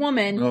of the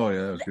Woman. Oh,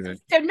 yeah. Okay.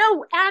 There are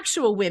no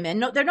actual women.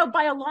 There are no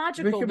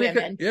biological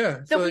women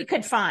that we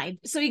could find.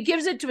 So he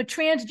gives it to a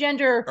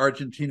transgender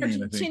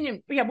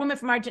Argentinian, woman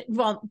from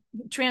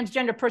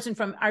transgender person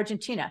from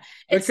Argentina.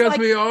 Because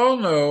we all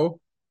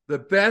know the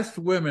best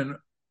women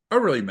are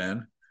really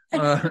men.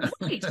 Right.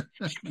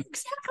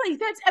 Exactly.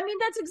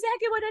 That's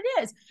exactly what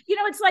it is.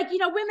 It's like,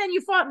 women, you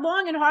fought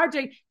long and hard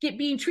to get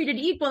being treated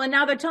equal. And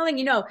now they're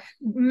telling,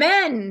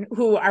 men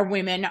who are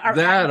women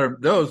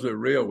those are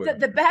real women.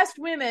 The best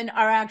women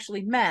are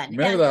actually men.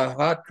 Remember the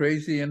hot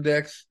crazy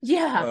index?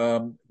 Yeah.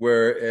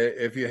 Where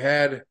if you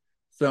had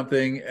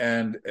something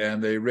and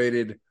they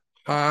rated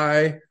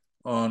high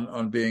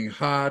on being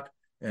hot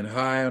and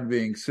high on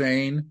being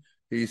sane,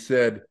 he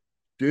said,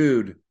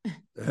 dude,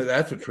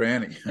 that's a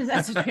tranny.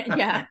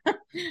 Yeah.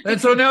 And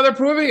so now they're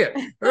proving it.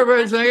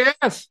 Everybody's saying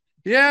yes.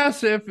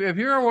 If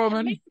you're a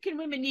woman, American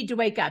women need to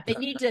wake up. They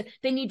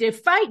need to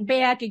fight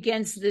back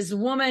against this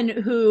woman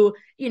who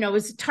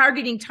is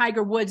targeting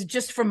Tiger Woods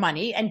just for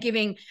money and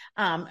giving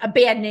a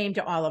bad name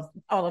to all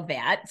of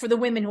that for the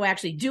women who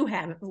actually do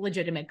have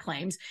legitimate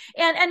claims.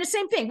 And the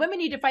same thing, women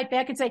need to fight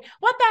back and say,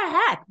 what the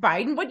heck,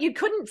 Biden? What, you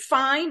couldn't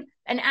find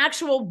an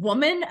actual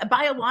woman, a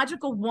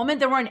biological woman?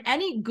 There weren't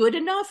any good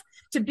enough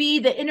to be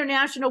the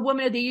International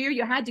Woman of the Year.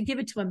 You had to give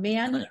it to a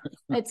man.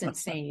 That's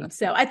insane.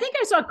 So I think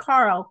I saw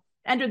Carl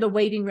enter the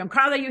waiting room.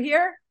 Carl, are you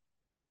here?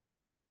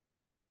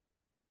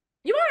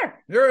 You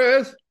are. There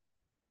it is.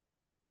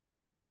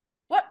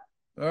 What?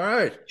 All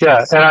right.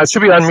 Yeah, and I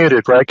should be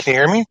unmuted, right? Can you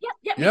hear me?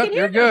 Yep,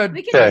 you're good.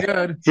 We can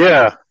hear you.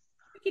 Yeah.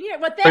 We can hear.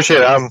 Well,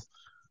 appreciate it.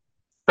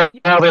 I'm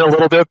traveling a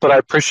little bit, but I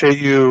appreciate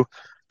you.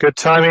 Good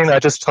timing. I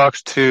just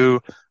talked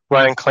to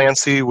Ryan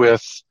Clancy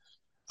with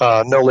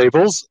No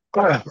Labels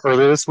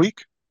earlier this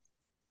week,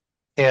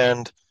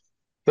 and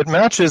it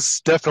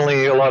matches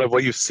definitely a lot of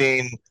what you've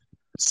seen.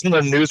 Some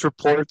of the news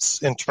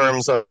reports in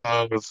terms of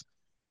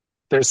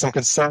there's some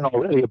concern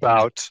already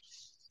about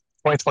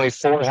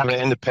 2024 having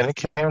an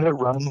independent candidate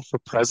run for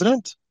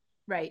president.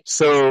 Right.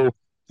 So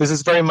this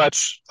is very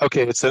much,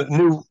 okay, it's a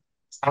new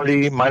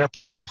party, minor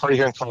party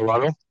here in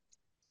Colorado,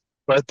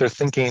 but they're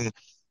thinking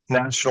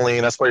nationally,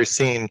 and that's why you're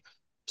seeing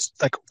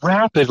like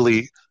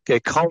rapidly, okay,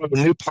 Colorado,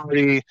 new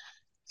party,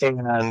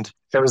 and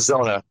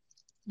Arizona.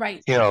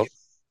 Right.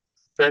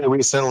 Very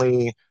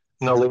recently,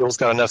 No Labels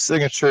got enough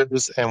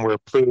signatures and were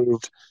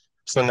approved.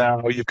 So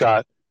now you've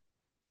got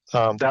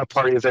that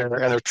party there,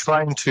 and they're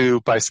trying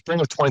to, by spring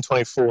of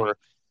 2024,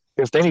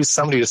 if they need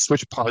somebody to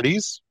switch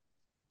parties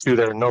to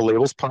their No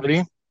Labels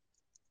party,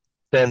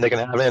 then they can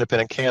have an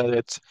independent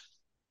candidate.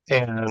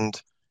 And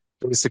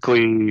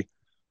basically,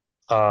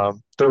 they're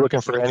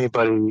looking for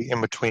anybody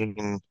in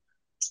between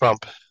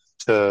Trump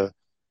to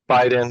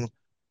Biden.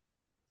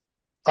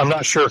 I'm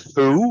not sure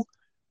who,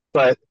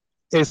 but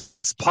it's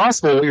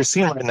possible what you're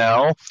seeing right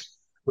now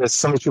with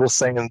some of the people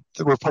saying,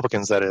 the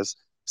Republicans that is,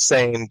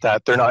 saying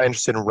that they're not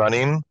interested in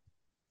running.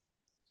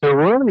 They're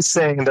really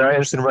saying they're not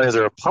interested in running as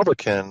a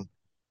Republican,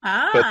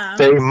 but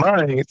they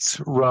might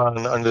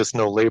run under this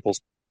No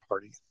Labels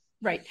party.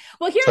 Right.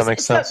 Well, does that make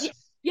sense?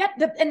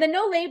 And the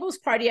No Labels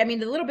party, I mean,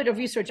 the little bit of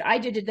research I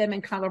did to them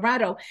in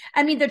Colorado,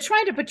 I mean, they're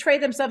trying to portray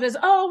themselves as,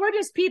 we're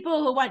just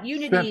people who want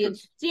unity and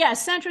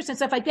centrists and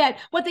stuff like that.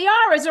 What they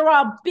are is they're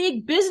all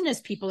big business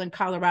people in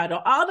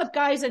Colorado. All the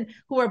guys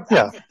who are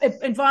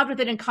involved with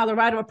it in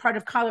Colorado are part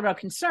of Colorado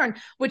Concern,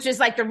 which is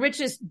like the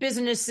richest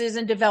businesses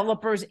and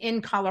developers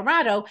in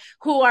Colorado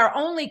who are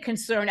only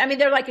concerned. I mean,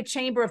 they're like a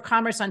chamber of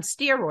commerce on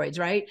steroids,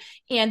 right?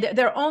 And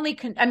they're only,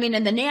 and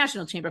the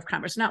National Chamber of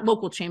Commerce, not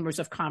local chambers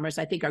of commerce,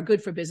 I think are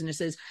good for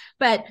businesses.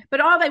 But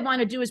all they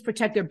want to do is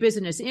protect their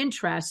business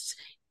interests.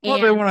 Well,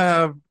 they want to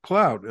have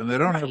clout, and they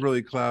don't have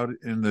really clout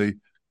in the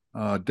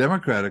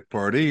Democratic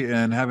Party,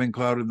 and having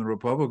clout in the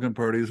Republican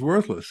Party is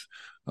worthless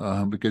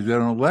because they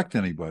don't elect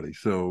anybody.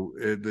 So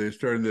they're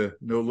starting the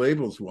No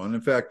Labels one.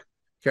 In fact,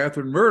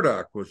 Catherine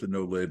Murdoch was a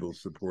No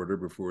Labels supporter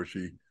before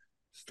she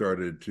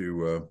started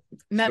to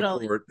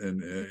support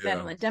and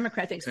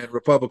Democrat things and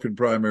Republican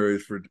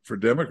primaries for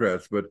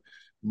Democrats. But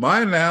my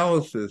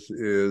analysis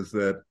is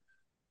that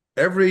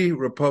every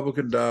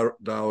Republican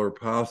dollar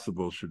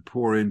possible should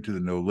pour into the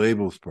No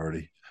Labels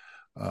party,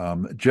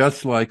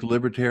 just like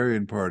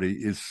Libertarian Party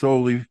is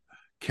solely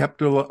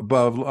kept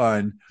above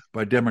line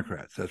by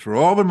Democrats. That's where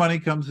all the money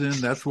comes in.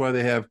 That's why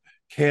they have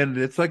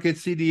candidates like at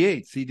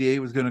CD8. CD8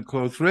 was going to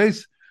close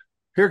race.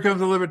 Here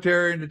comes a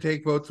Libertarian to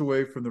take votes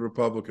away from the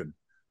Republican.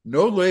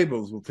 no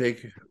labels will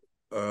take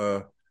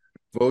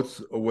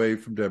votes away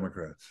from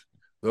Democrats.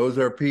 Those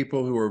are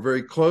people who are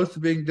very close to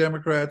being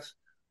Democrats,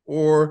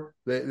 or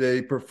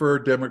they prefer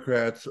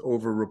Democrats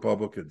over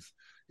Republicans.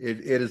 It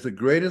is the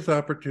greatest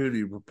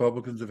opportunity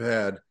Republicans have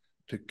had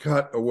to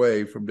cut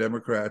away from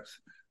Democrats,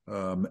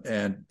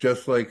 and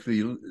just like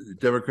the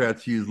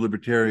Democrats use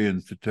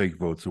libertarians to take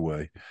votes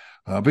away,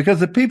 because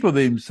the people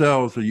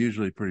themselves are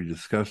usually pretty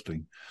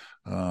disgusting.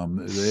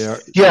 They are.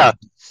 Yeah.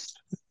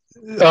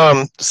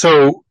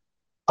 So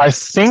I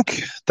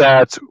think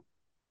that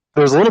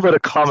there's a little bit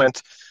of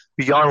comment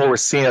beyond what we're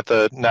seeing at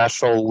the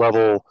national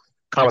level,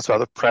 comments about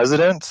the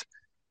president.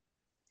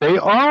 They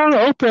are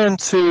open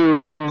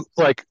to,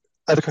 like,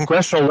 at the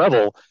congressional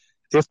level,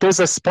 if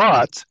there's a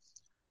spot,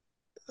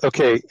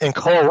 okay, in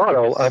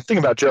Colorado, I'm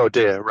thinking about Joe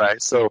O'Dea,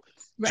 right? So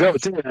right. Joe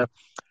O'Dea,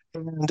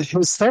 and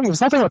his thing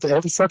was nothing about the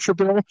infrastructure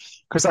bill,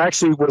 because I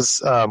actually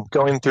was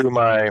going through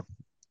my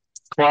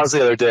closet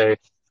the other day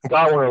and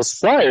got one of those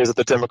flyers that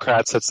the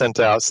Democrats had sent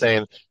out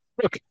saying,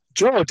 look,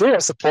 Joe O'Dea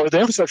supported the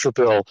infrastructure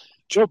bill.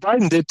 Joe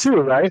Biden did too,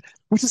 right?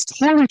 Which is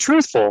totally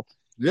truthful.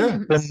 Yeah.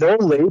 The No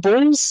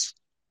Labels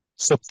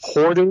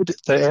supported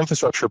the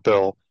infrastructure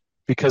bill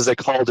because they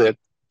called it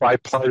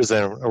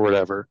bipartisan or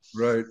whatever.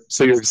 Right.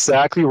 So you're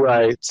exactly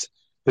right.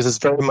 This is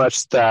very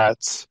much that,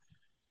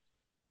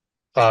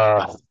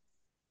 Chamber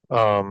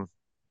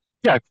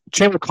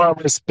of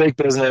Commerce, big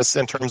business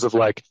in terms of,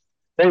 like,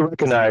 they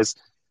recognize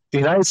the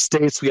United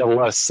States, we have a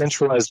lot of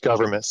centralized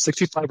government.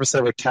 65%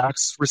 of our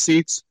tax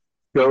receipts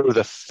go to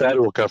the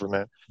federal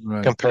government,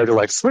 right, compared to,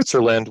 like,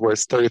 Switzerland, where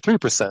it's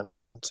 33%.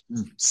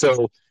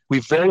 So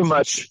we very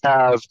much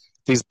have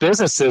these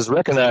businesses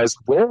recognize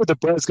where the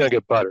bread's going to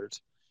get buttered.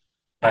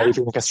 Right? If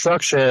you're in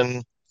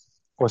construction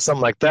or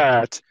something like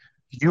that,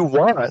 you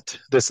want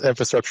this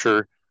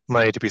infrastructure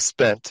money to be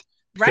spent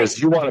because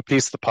you want a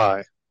piece of the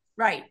pie.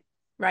 Right.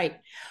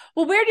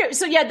 Well,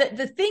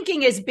 the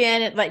thinking has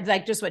been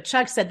like just what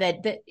Chuck said,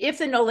 that if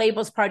the No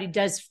Labels Party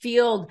does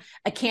field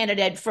a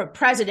candidate for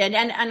president,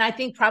 and I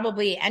think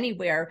probably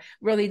anywhere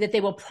really, that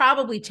they will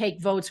probably take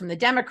votes from the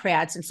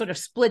Democrats and sort of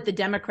split the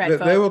Democrat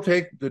vote. They will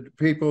take the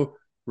people,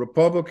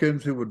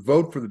 Republicans who would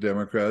vote for the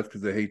Democrats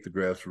because they hate the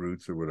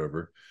grassroots or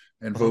whatever,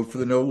 and vote for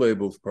the No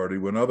Labels Party,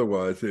 when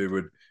otherwise they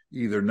would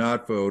either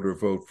not vote or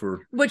vote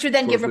for, which would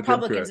then give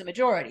Republicans a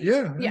majority.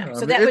 Yeah.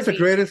 So it's the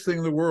greatest thing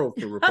in the world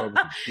for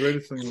Republicans.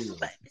 Greatest thing in the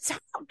world.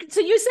 So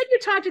you said you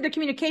talked to the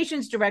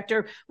communications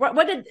director.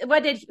 What did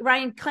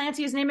Ryan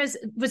Clancy, his name is?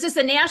 Was this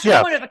the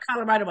national one or the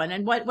Colorado one?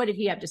 And what did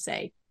he have to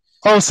say?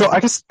 Oh, so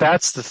I guess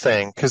that's the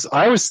thing, because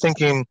I was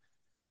thinking,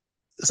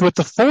 so with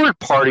the Forward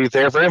Party,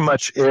 there very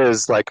much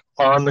is, like,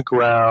 on the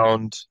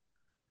ground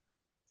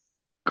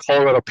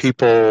Colorado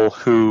people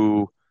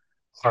who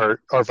are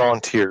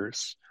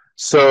volunteers.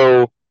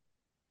 So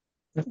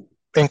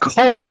in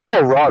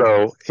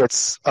Colorado,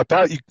 it's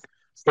about you.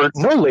 For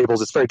No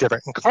Labels, it's very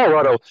different. In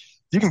Colorado,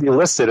 you can be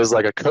listed as,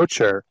 like, a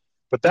co-chair,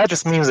 but that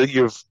just means that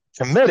you've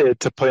committed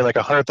to putting, like,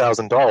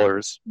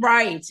 $100,000,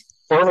 right?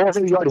 Or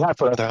you already have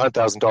put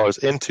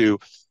 $100,000 into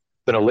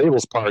the No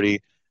Labels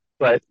Party,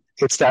 but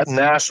it's that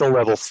national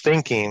level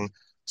thinking.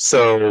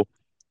 So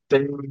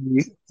they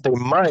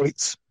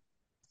might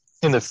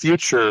in the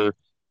future,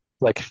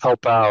 like,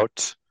 help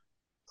out,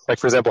 like,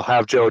 for example,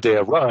 have Joe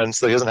O'Dea run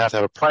so he doesn't have to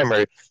have a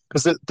primary.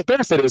 Because the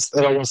benefit is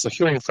that I was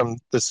hearing from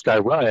this guy,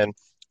 Ryan,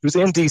 who's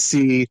in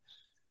D.C.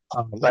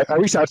 I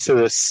reached out to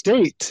the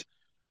state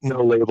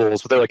No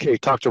Labels, but they're like, hey,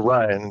 talk to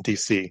Ryan in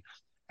D.C.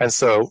 And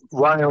so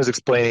Ryan was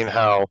explaining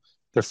how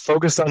they're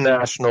focused on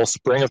national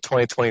spring of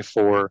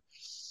 2024,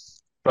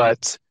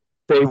 but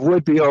they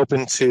would be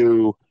open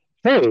to,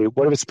 hey,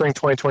 what if it's spring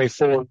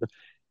 2024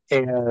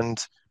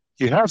 and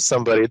you have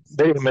somebody,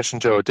 they didn't mention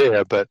Joe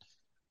O'Dea, but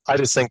I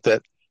just think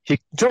that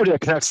Joe O'Dea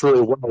connects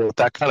really well with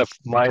that kind of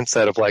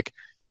mindset of, like,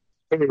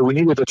 hey, we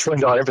needed a $1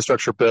 trillion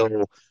infrastructure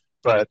bill,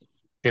 but,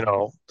 a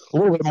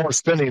little bit more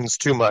spending is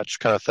too much,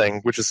 kind of thing,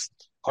 which is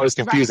always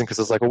confusing because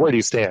it's like, well, where do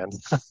you stand?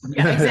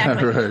 Yeah,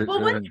 exactly.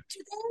 Right.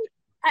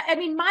 I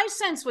mean, my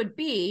sense would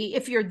be,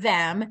 if you're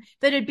them,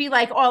 that it'd be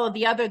like all of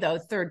the other, though,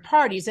 third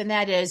parties, and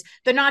that is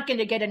they're not going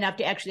to get enough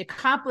to actually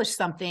accomplish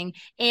something,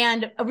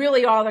 and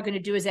really all they're going to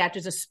do is act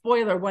as a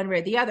spoiler one way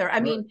or the other.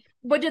 I mean,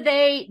 but do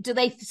they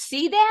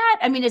see that?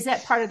 I mean, is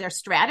that part of their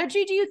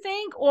strategy, do you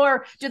think?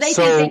 Or do they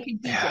think they can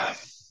do that?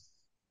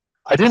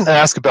 I didn't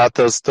ask about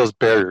those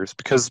barriers,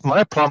 because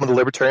my problem with the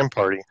Libertarian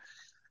Party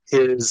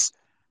is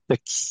the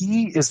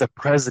key is the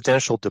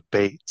presidential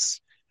debates.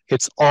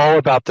 It's all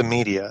about the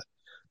media.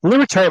 The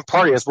Libertarian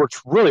Party has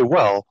worked really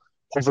well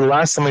over the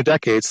last so many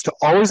decades to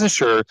always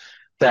ensure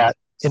that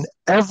in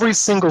every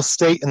single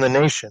state in the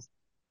nation,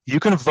 you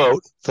can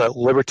vote the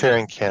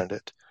Libertarian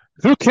candidate.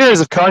 Who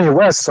cares if Kanye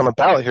West is on the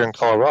ballot here in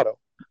Colorado?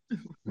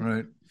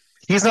 Right.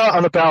 He's not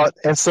on the ballot.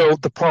 And so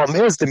the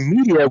problem is the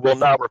media will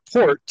not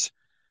report,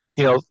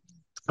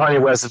 Kanye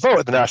West's vote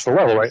at the national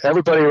level, right?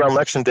 Everybody around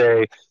Election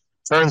Day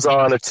turns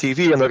on a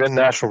TV and they're getting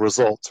national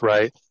results,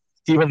 right?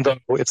 Even though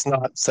it's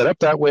not set up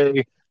that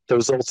way. The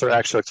results are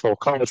actually electoral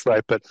college,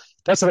 right? But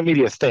that's what the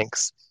media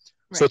thinks.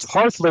 So it's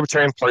hard for the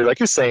Libertarian Party, like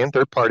you're saying,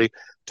 third party,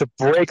 to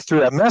break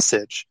through that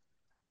message.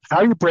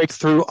 How do you break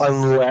through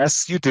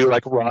unless you do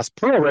like Ross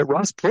Perot, right?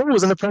 Ross Perot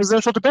was in the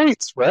presidential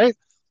debates, right?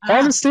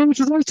 On the stage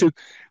with those two.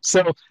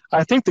 So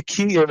I think the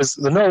key is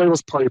the No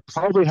Labels Party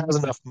probably has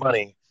enough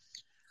money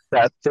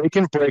that they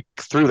can break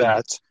through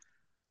that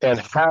and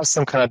have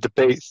some kind of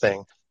debate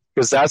thing,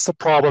 because that's the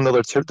problem the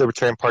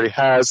Libertarian Party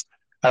has,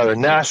 either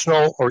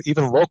national or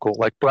even local,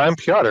 like Brian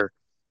Piotr.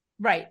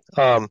 Right.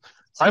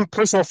 I'm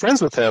personal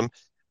friends with him,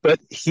 but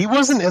he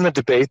wasn't in the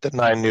debate that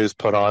 9 News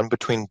put on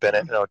between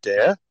Bennett and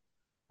O'Dea,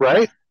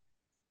 right?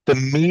 The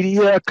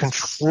media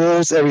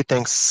controls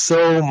everything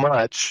so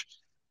much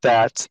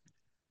that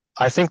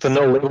I think the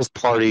No Labels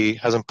Party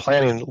has been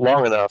planning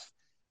long enough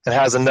and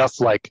has enough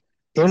like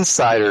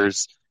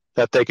insiders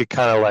that they could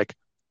kind of like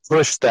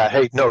push that,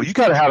 hey, no, you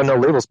got to have a No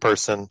Labels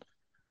person.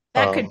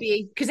 That could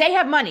be because they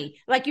have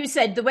money. Like you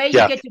said, the way you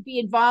get to be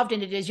involved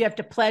in it is you have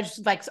to pledge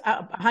like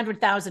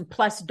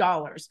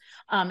 $100,000+.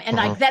 And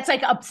like that's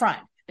like upfront.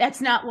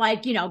 That's not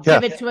like,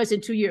 give it to us in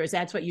 2 years.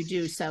 That's what you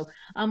do. So,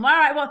 all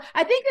right. Well,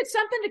 I think it's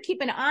something to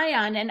keep an eye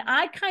on. And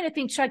I kind of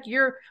think, Chuck,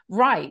 you're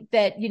right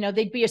that,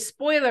 they'd be a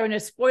spoiler and a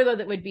spoiler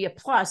that would be a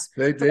plus.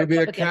 They'd be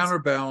a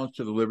counterbalance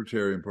to the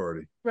Libertarian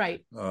Party.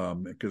 Right.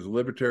 Because the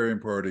Libertarian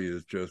Party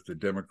is just a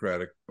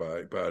Democratic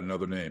by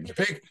another name.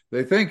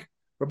 They think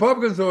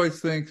Republicans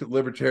always think that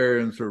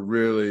Libertarians are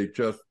really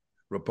just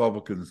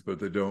Republicans, but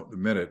they don't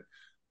admit it.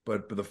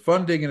 But the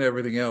funding and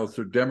everything else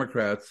are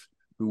Democrats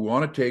who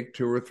want to take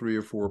 2 or 3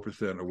 or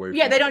 4% away.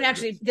 Yeah, they don't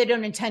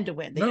intend to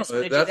win. That's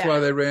why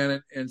they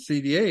ran in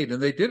CD8,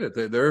 and they did it.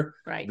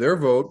 Their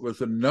vote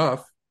was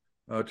enough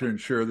to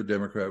ensure the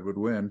Democrat would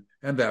win,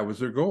 and that was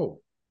their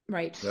goal.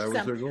 Right. That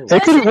was their goal.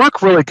 It could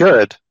work really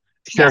good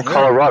here in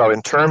Colorado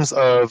in terms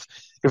of,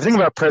 if you think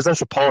about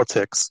presidential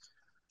politics,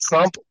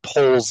 Trump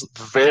polls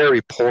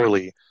very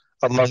poorly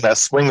among that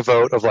swing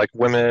vote of like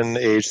women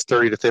aged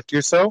 30 to 50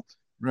 or so.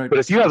 Right. But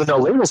if you have a No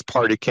Labels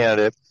Party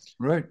candidate,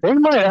 right, they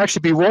might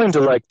actually be willing to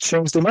like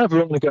change. They might be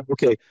willing to go,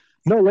 okay,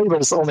 No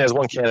Labels only has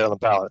one candidate on the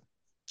ballot.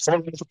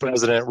 Someone for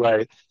president,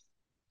 right?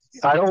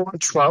 I don't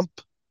want Trump,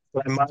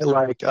 but I might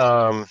like,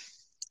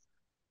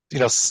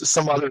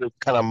 some other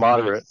kind of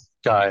moderate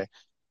guy.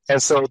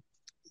 And so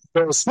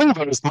those swing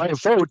voters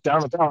might vote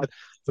down the ballot,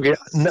 okay,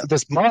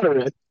 this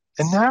moderate,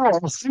 and now I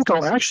think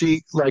I'll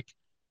actually like,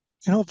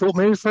 vote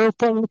maybe for a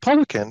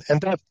Republican,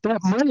 and that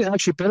might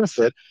actually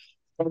benefit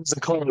voters in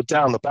Colorado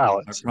down the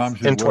ballot in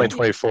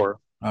 2024.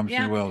 I'm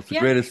sure. Well, it's the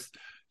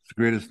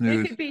greatest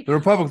news. The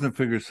Republicans have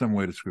figured some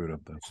way to screw it up,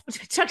 though.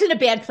 Chuck's in a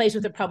bad place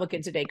with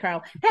Republicans today,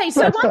 Carl. Hey,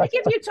 so I want to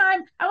give you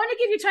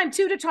time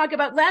too to talk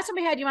about. Last time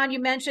we had you on, you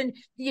mentioned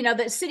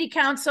the City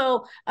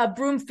Council of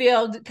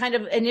Broomfield kind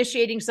of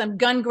initiating some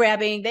gun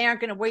grabbing. They aren't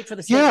going to wait for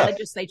the state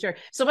legislature.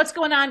 So what's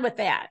going on with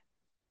that?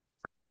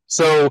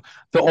 So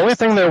the only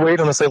thing they're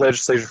waiting on the state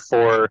legislature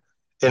for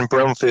in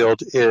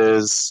Broomfield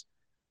is,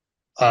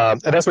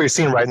 and that's what you're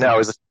seeing right now,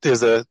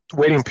 is a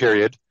waiting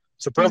period.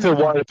 So Broomfield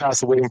wanted to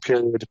pass a waiting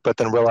period, but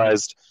then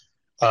realized,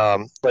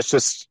 so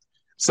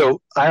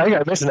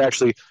I mentioned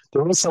actually,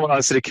 there was someone on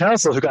the city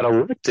council who got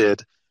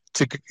elected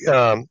to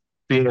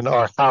be in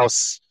our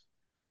house.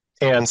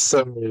 And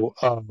so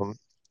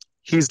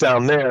he's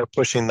down there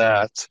pushing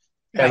that.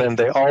 And then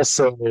they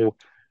also,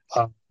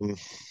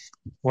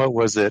 what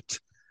was it?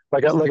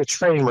 Like a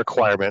training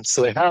requirement.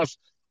 So they have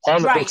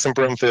on the books in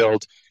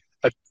Broomfield,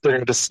 they're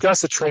going to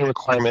discuss a training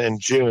requirement in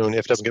June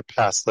if it doesn't get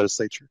past the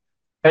legislature.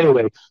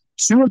 Anyway,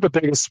 2 of the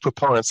biggest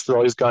proponents for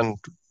all these gun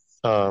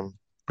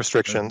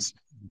restrictions,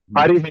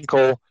 Heidi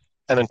Hinkle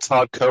and then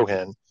Todd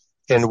Cohen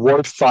in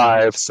Ward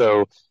 5.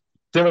 So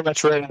Denver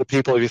metro area, the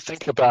people, if you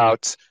think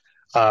about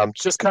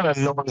just kind of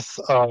north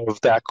of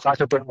that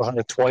Cracker Barrel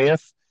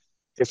 120th,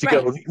 if you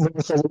go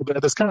north a little bit,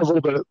 there's kind of a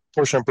little bit of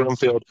portion of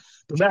Broomfield.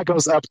 Then that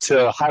goes up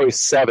to Highway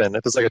 7.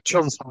 If there's like a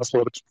children's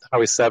hospital at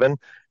Highway 7,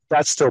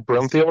 that's still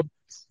Broomfield.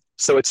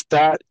 So it's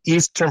that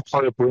eastern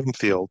part of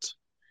Broomfield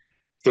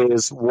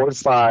is Ward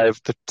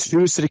 5, the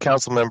 2 city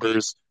council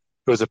members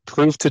who has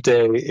approved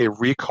today a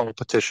recall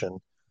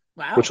petition,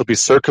 which will be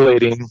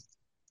circulating.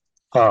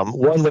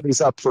 One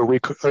lady's up for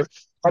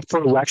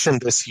election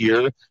this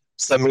year.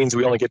 So that means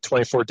we only get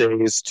 24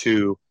 days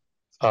to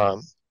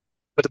put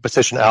the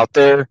petition out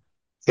there.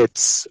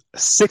 It's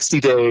 60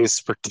 days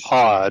for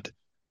Todd,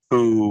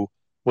 who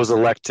was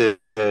elected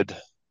 2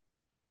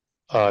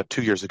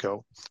 years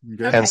ago.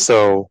 Okay. And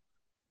so,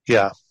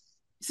 yeah.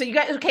 So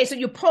so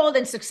you polled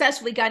and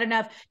successfully got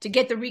enough to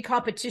get the recall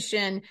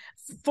petition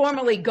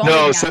formally going.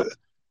 No, so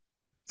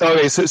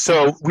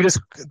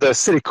the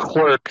city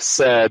clerk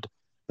said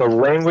the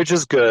language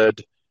is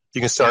good.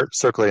 You can start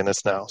circulating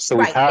this now. So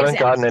we haven't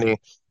gotten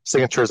any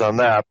signatures on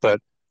that, but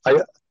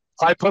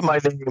I put my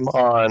name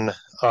on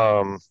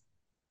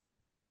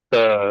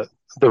the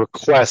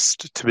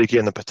request to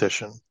begin the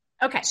petition.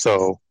 Okay.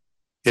 So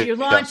you're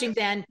launching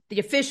then the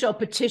official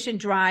petition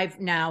drive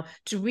now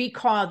to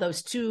recall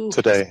those 2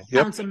 today.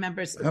 council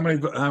members. How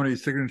many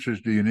signatures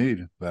do you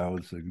need?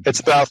 Valid signatures. It's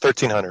about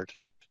 1,300.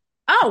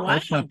 Oh, Oh, wow.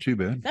 That's not too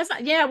bad. That's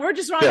not. Yeah, we're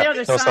just on the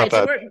other side.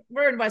 So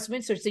we're in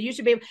Westminster, so you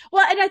should be able.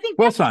 Well, and I think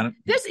we'll sign it.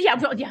 This, yeah,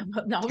 well, yeah,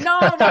 no. You know,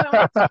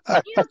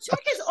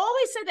 Chuck has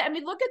always said that. I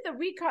mean, look at the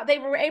recall. They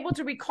were able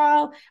to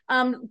recall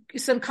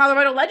some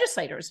Colorado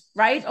legislators,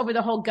 right, over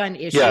the whole gun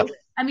issue. Yeah.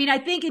 I mean, I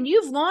think, and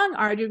you've long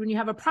argued when you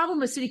have a problem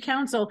with city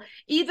council,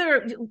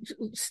 either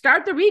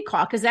start the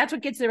recall because that's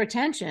what gets their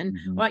attention,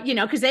 well, you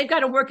know, because they've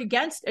got to work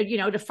against, you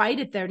know, to fight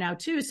it there now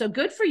too. So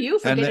good for you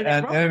for getting it.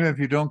 And if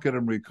you don't get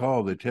them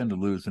recalled, they tend to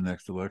lose the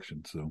next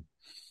election. So,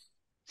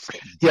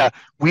 yeah,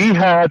 we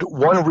had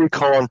one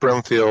recall in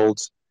Broomfield.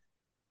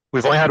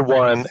 We've only had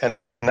one, and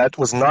that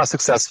was not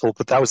successful.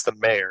 But that was the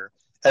mayor.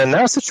 And in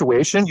that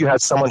situation, you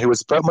had someone who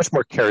was much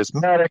more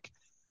charismatic.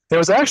 It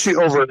was actually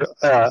over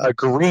a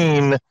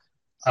green.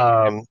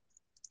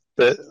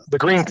 The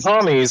Green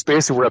commies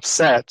basically were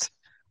upset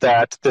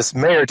that this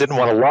mayor didn't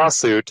want a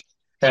lawsuit,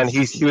 and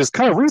he was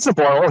kind of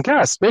reasonable on oil and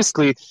gas.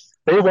 Basically,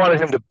 they wanted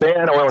him to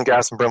ban oil and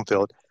gas in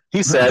Broomfield.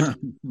 He said,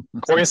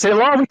 according to state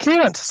law, we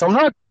can't, so I'm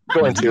not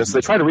going to. So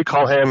they tried to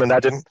recall him, and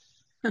that didn't.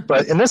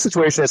 But in this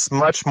situation, it's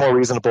much more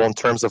reasonable in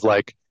terms of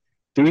like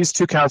these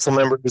two council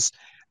members.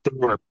 They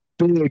were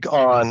big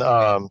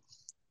on.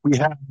 We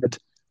had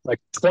like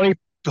 20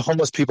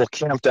 homeless people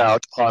camped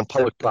out on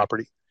public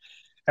property.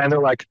 And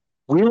they're like,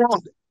 we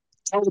won't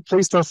tell the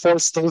police to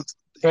enforce the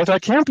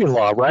anti-camping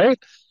law, right?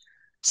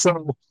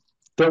 So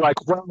they're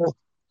like, well,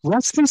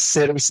 let's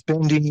consider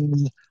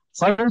spending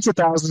hundreds of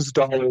thousands of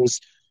dollars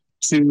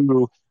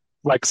to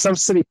like some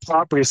city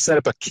property to set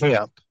up a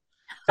camp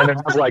and then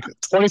have like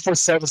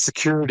 24/7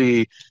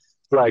 security,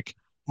 like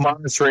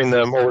monitoring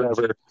them or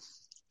whatever.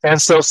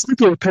 And so some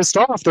people are pissed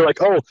off. They're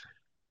like, oh,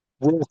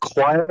 we'll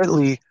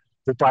quietly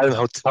buy them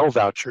hotel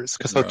vouchers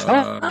because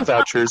hotel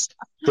vouchers,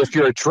 if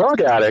you're a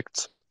drug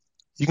addict,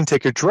 you can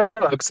take your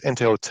drugs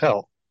into a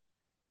hotel.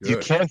 Good. You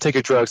can't take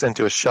your drugs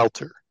into a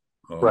shelter,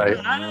 right?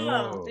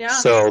 Oh, yeah.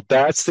 So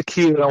that's the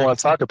key that I want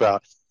to talk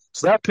about.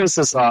 So that pisses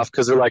us off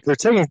because they're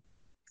taking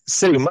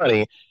city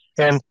money,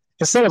 and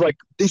instead of like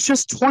it's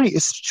just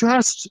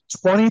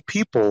 20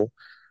 people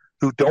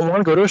who don't want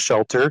to go to a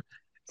shelter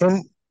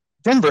in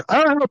Denver. I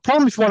don't have a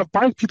problem if you want to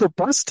buy people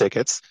bus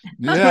tickets.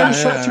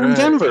 Shelter in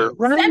Denver,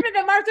 right? Send them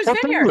to Martha's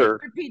Vineyard,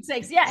 for Pete's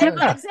sakes. Yeah,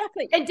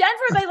 exactly. In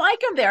Denver, they like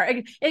them there,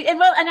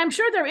 and I'm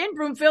sure they're in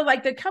Broomfield.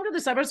 Like they come to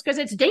the suburbs because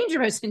it's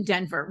dangerous in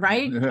Denver,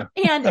 right? Yeah.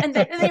 And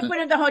they put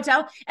in the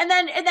hotel, and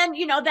then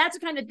you know that's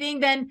the kind of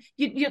thing. Then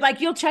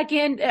you'll check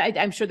in.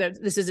 I'm sure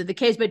that this isn't the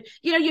case, but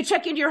you know you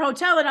check into your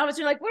hotel, and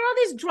obviously you're like, where are all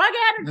these drug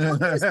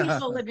addict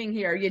people living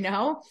here? You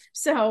know,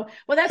 so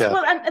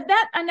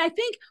and I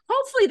think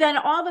hopefully then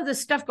all of the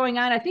stuff going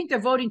on. I think they're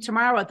voting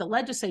tomorrow at the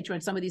legislature on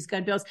some of these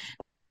gun bills.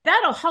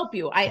 That'll help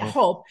you, I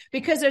hope,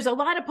 because there's a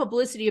lot of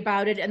publicity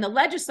about it, and the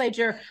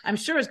legislature, I'm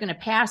sure, is going to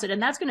pass it,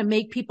 and that's going to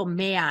make people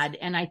mad.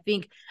 And I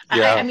think,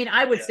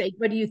 I would say,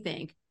 what do you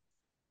think?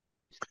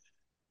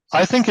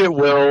 I think it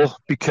will,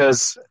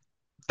 because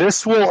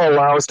this will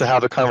allow us to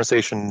have a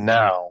conversation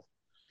now,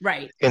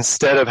 right?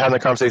 Instead of having the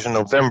conversation in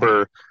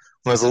November,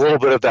 when there's a little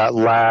bit of that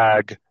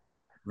lag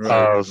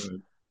of. Right.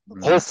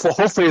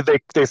 Hopefully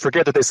they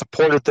forget that they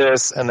supported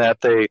this and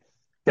that they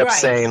kept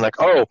saying like,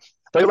 oh,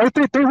 they wrote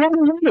a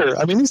letter.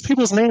 I mean, these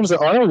people's names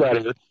are on a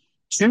letter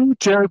to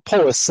Jared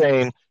Polis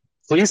saying,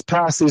 please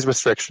pass these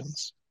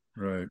restrictions.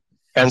 Right.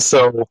 And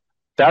so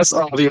that's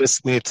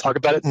obvious. We need to talk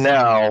about it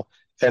now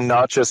and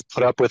not just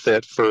put up with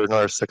it for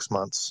another 6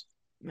 months.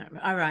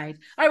 All right.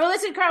 Well,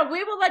 listen, Carl,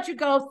 we will let you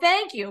go.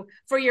 Thank you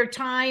for your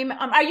time.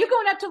 Are you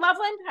going up to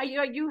Loveland?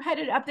 Are you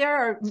headed up there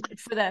or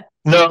for the?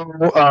 No.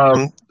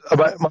 My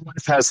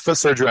wife has foot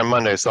surgery on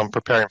Monday, so I'm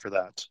preparing for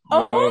that.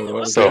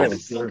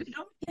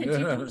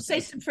 Say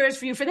some prayers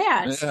for you for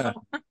that. Yeah. So.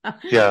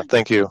 Yeah.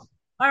 Thank you.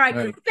 All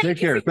right. Take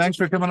care. Thanks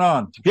for coming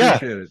on.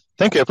 Appreciate it.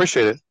 Thank you. I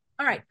appreciate it.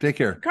 All right. Take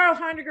care. Carl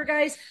Honegger,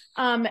 guys.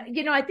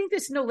 I think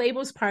this No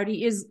Labels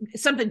party is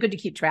something good to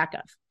keep track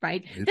of,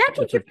 right? That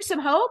can give you some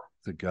hope.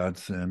 It's a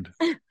godsend.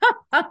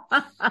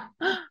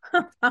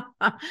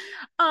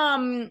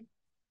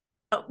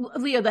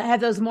 Leo, that had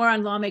those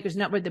moron lawmakers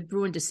not read the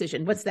Bruin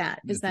decision. What's that?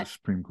 Is that the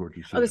Supreme Court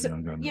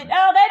decision? They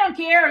don't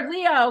care.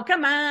 Leo,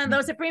 come on.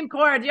 The Supreme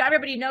Court.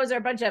 Everybody knows they're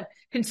a bunch of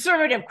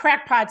conservative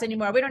crackpots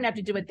anymore. We don't have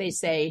to do what they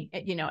say,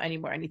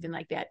 anymore, anything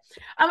like that.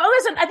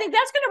 Listen, I think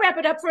that's going to wrap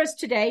it up for us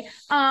today.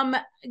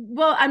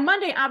 Well, on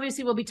Monday,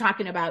 obviously, we'll be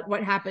talking about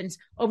what happens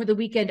over the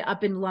weekend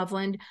up in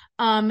Loveland.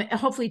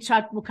 Hopefully,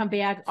 Chuck will come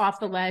back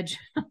off the ledge.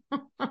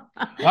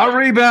 I'll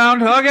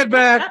rebound. I'll get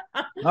back.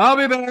 I'll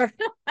be back.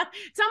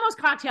 It's almost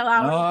cocktail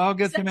hour. Oh, I'll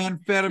get some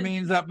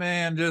amphetamines up,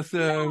 man. Just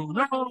Friday.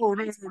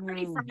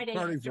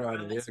 Party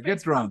Friday. Yeah,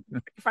 get drunk.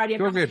 Friday.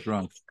 Go get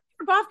drunk.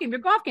 golf game? Your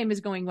golf game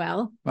is going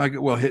well.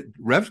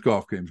 Rev's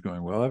golf game's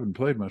going well. I haven't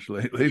played much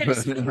lately, but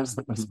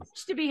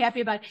to be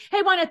happy about it.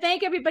 Hey, want to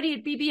thank everybody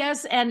at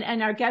BBS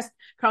and our guest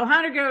Carl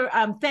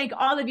Honegger. Thank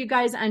all of you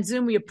guys on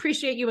Zoom. We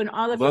appreciate you and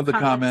all of love your the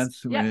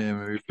comments. Yep.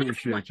 We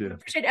appreciate you.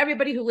 Appreciate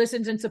everybody who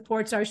listens and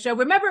supports our show.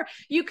 Remember,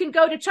 you can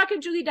go to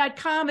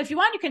chuckandjulie.com. If you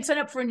want, you can sign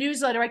up for a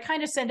newsletter. I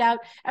kind of send out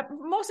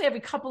mostly every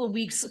couple of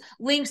weeks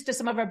links to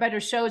some of our better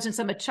shows and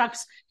some of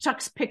Chuck's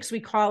picks, we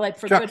call it,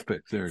 for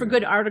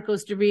good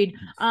articles to read.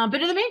 But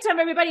in the meantime,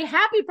 everybody,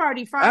 happy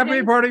Party Friday.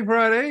 Happy Party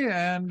Friday,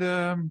 and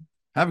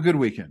have a good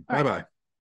weekend. Bye-bye.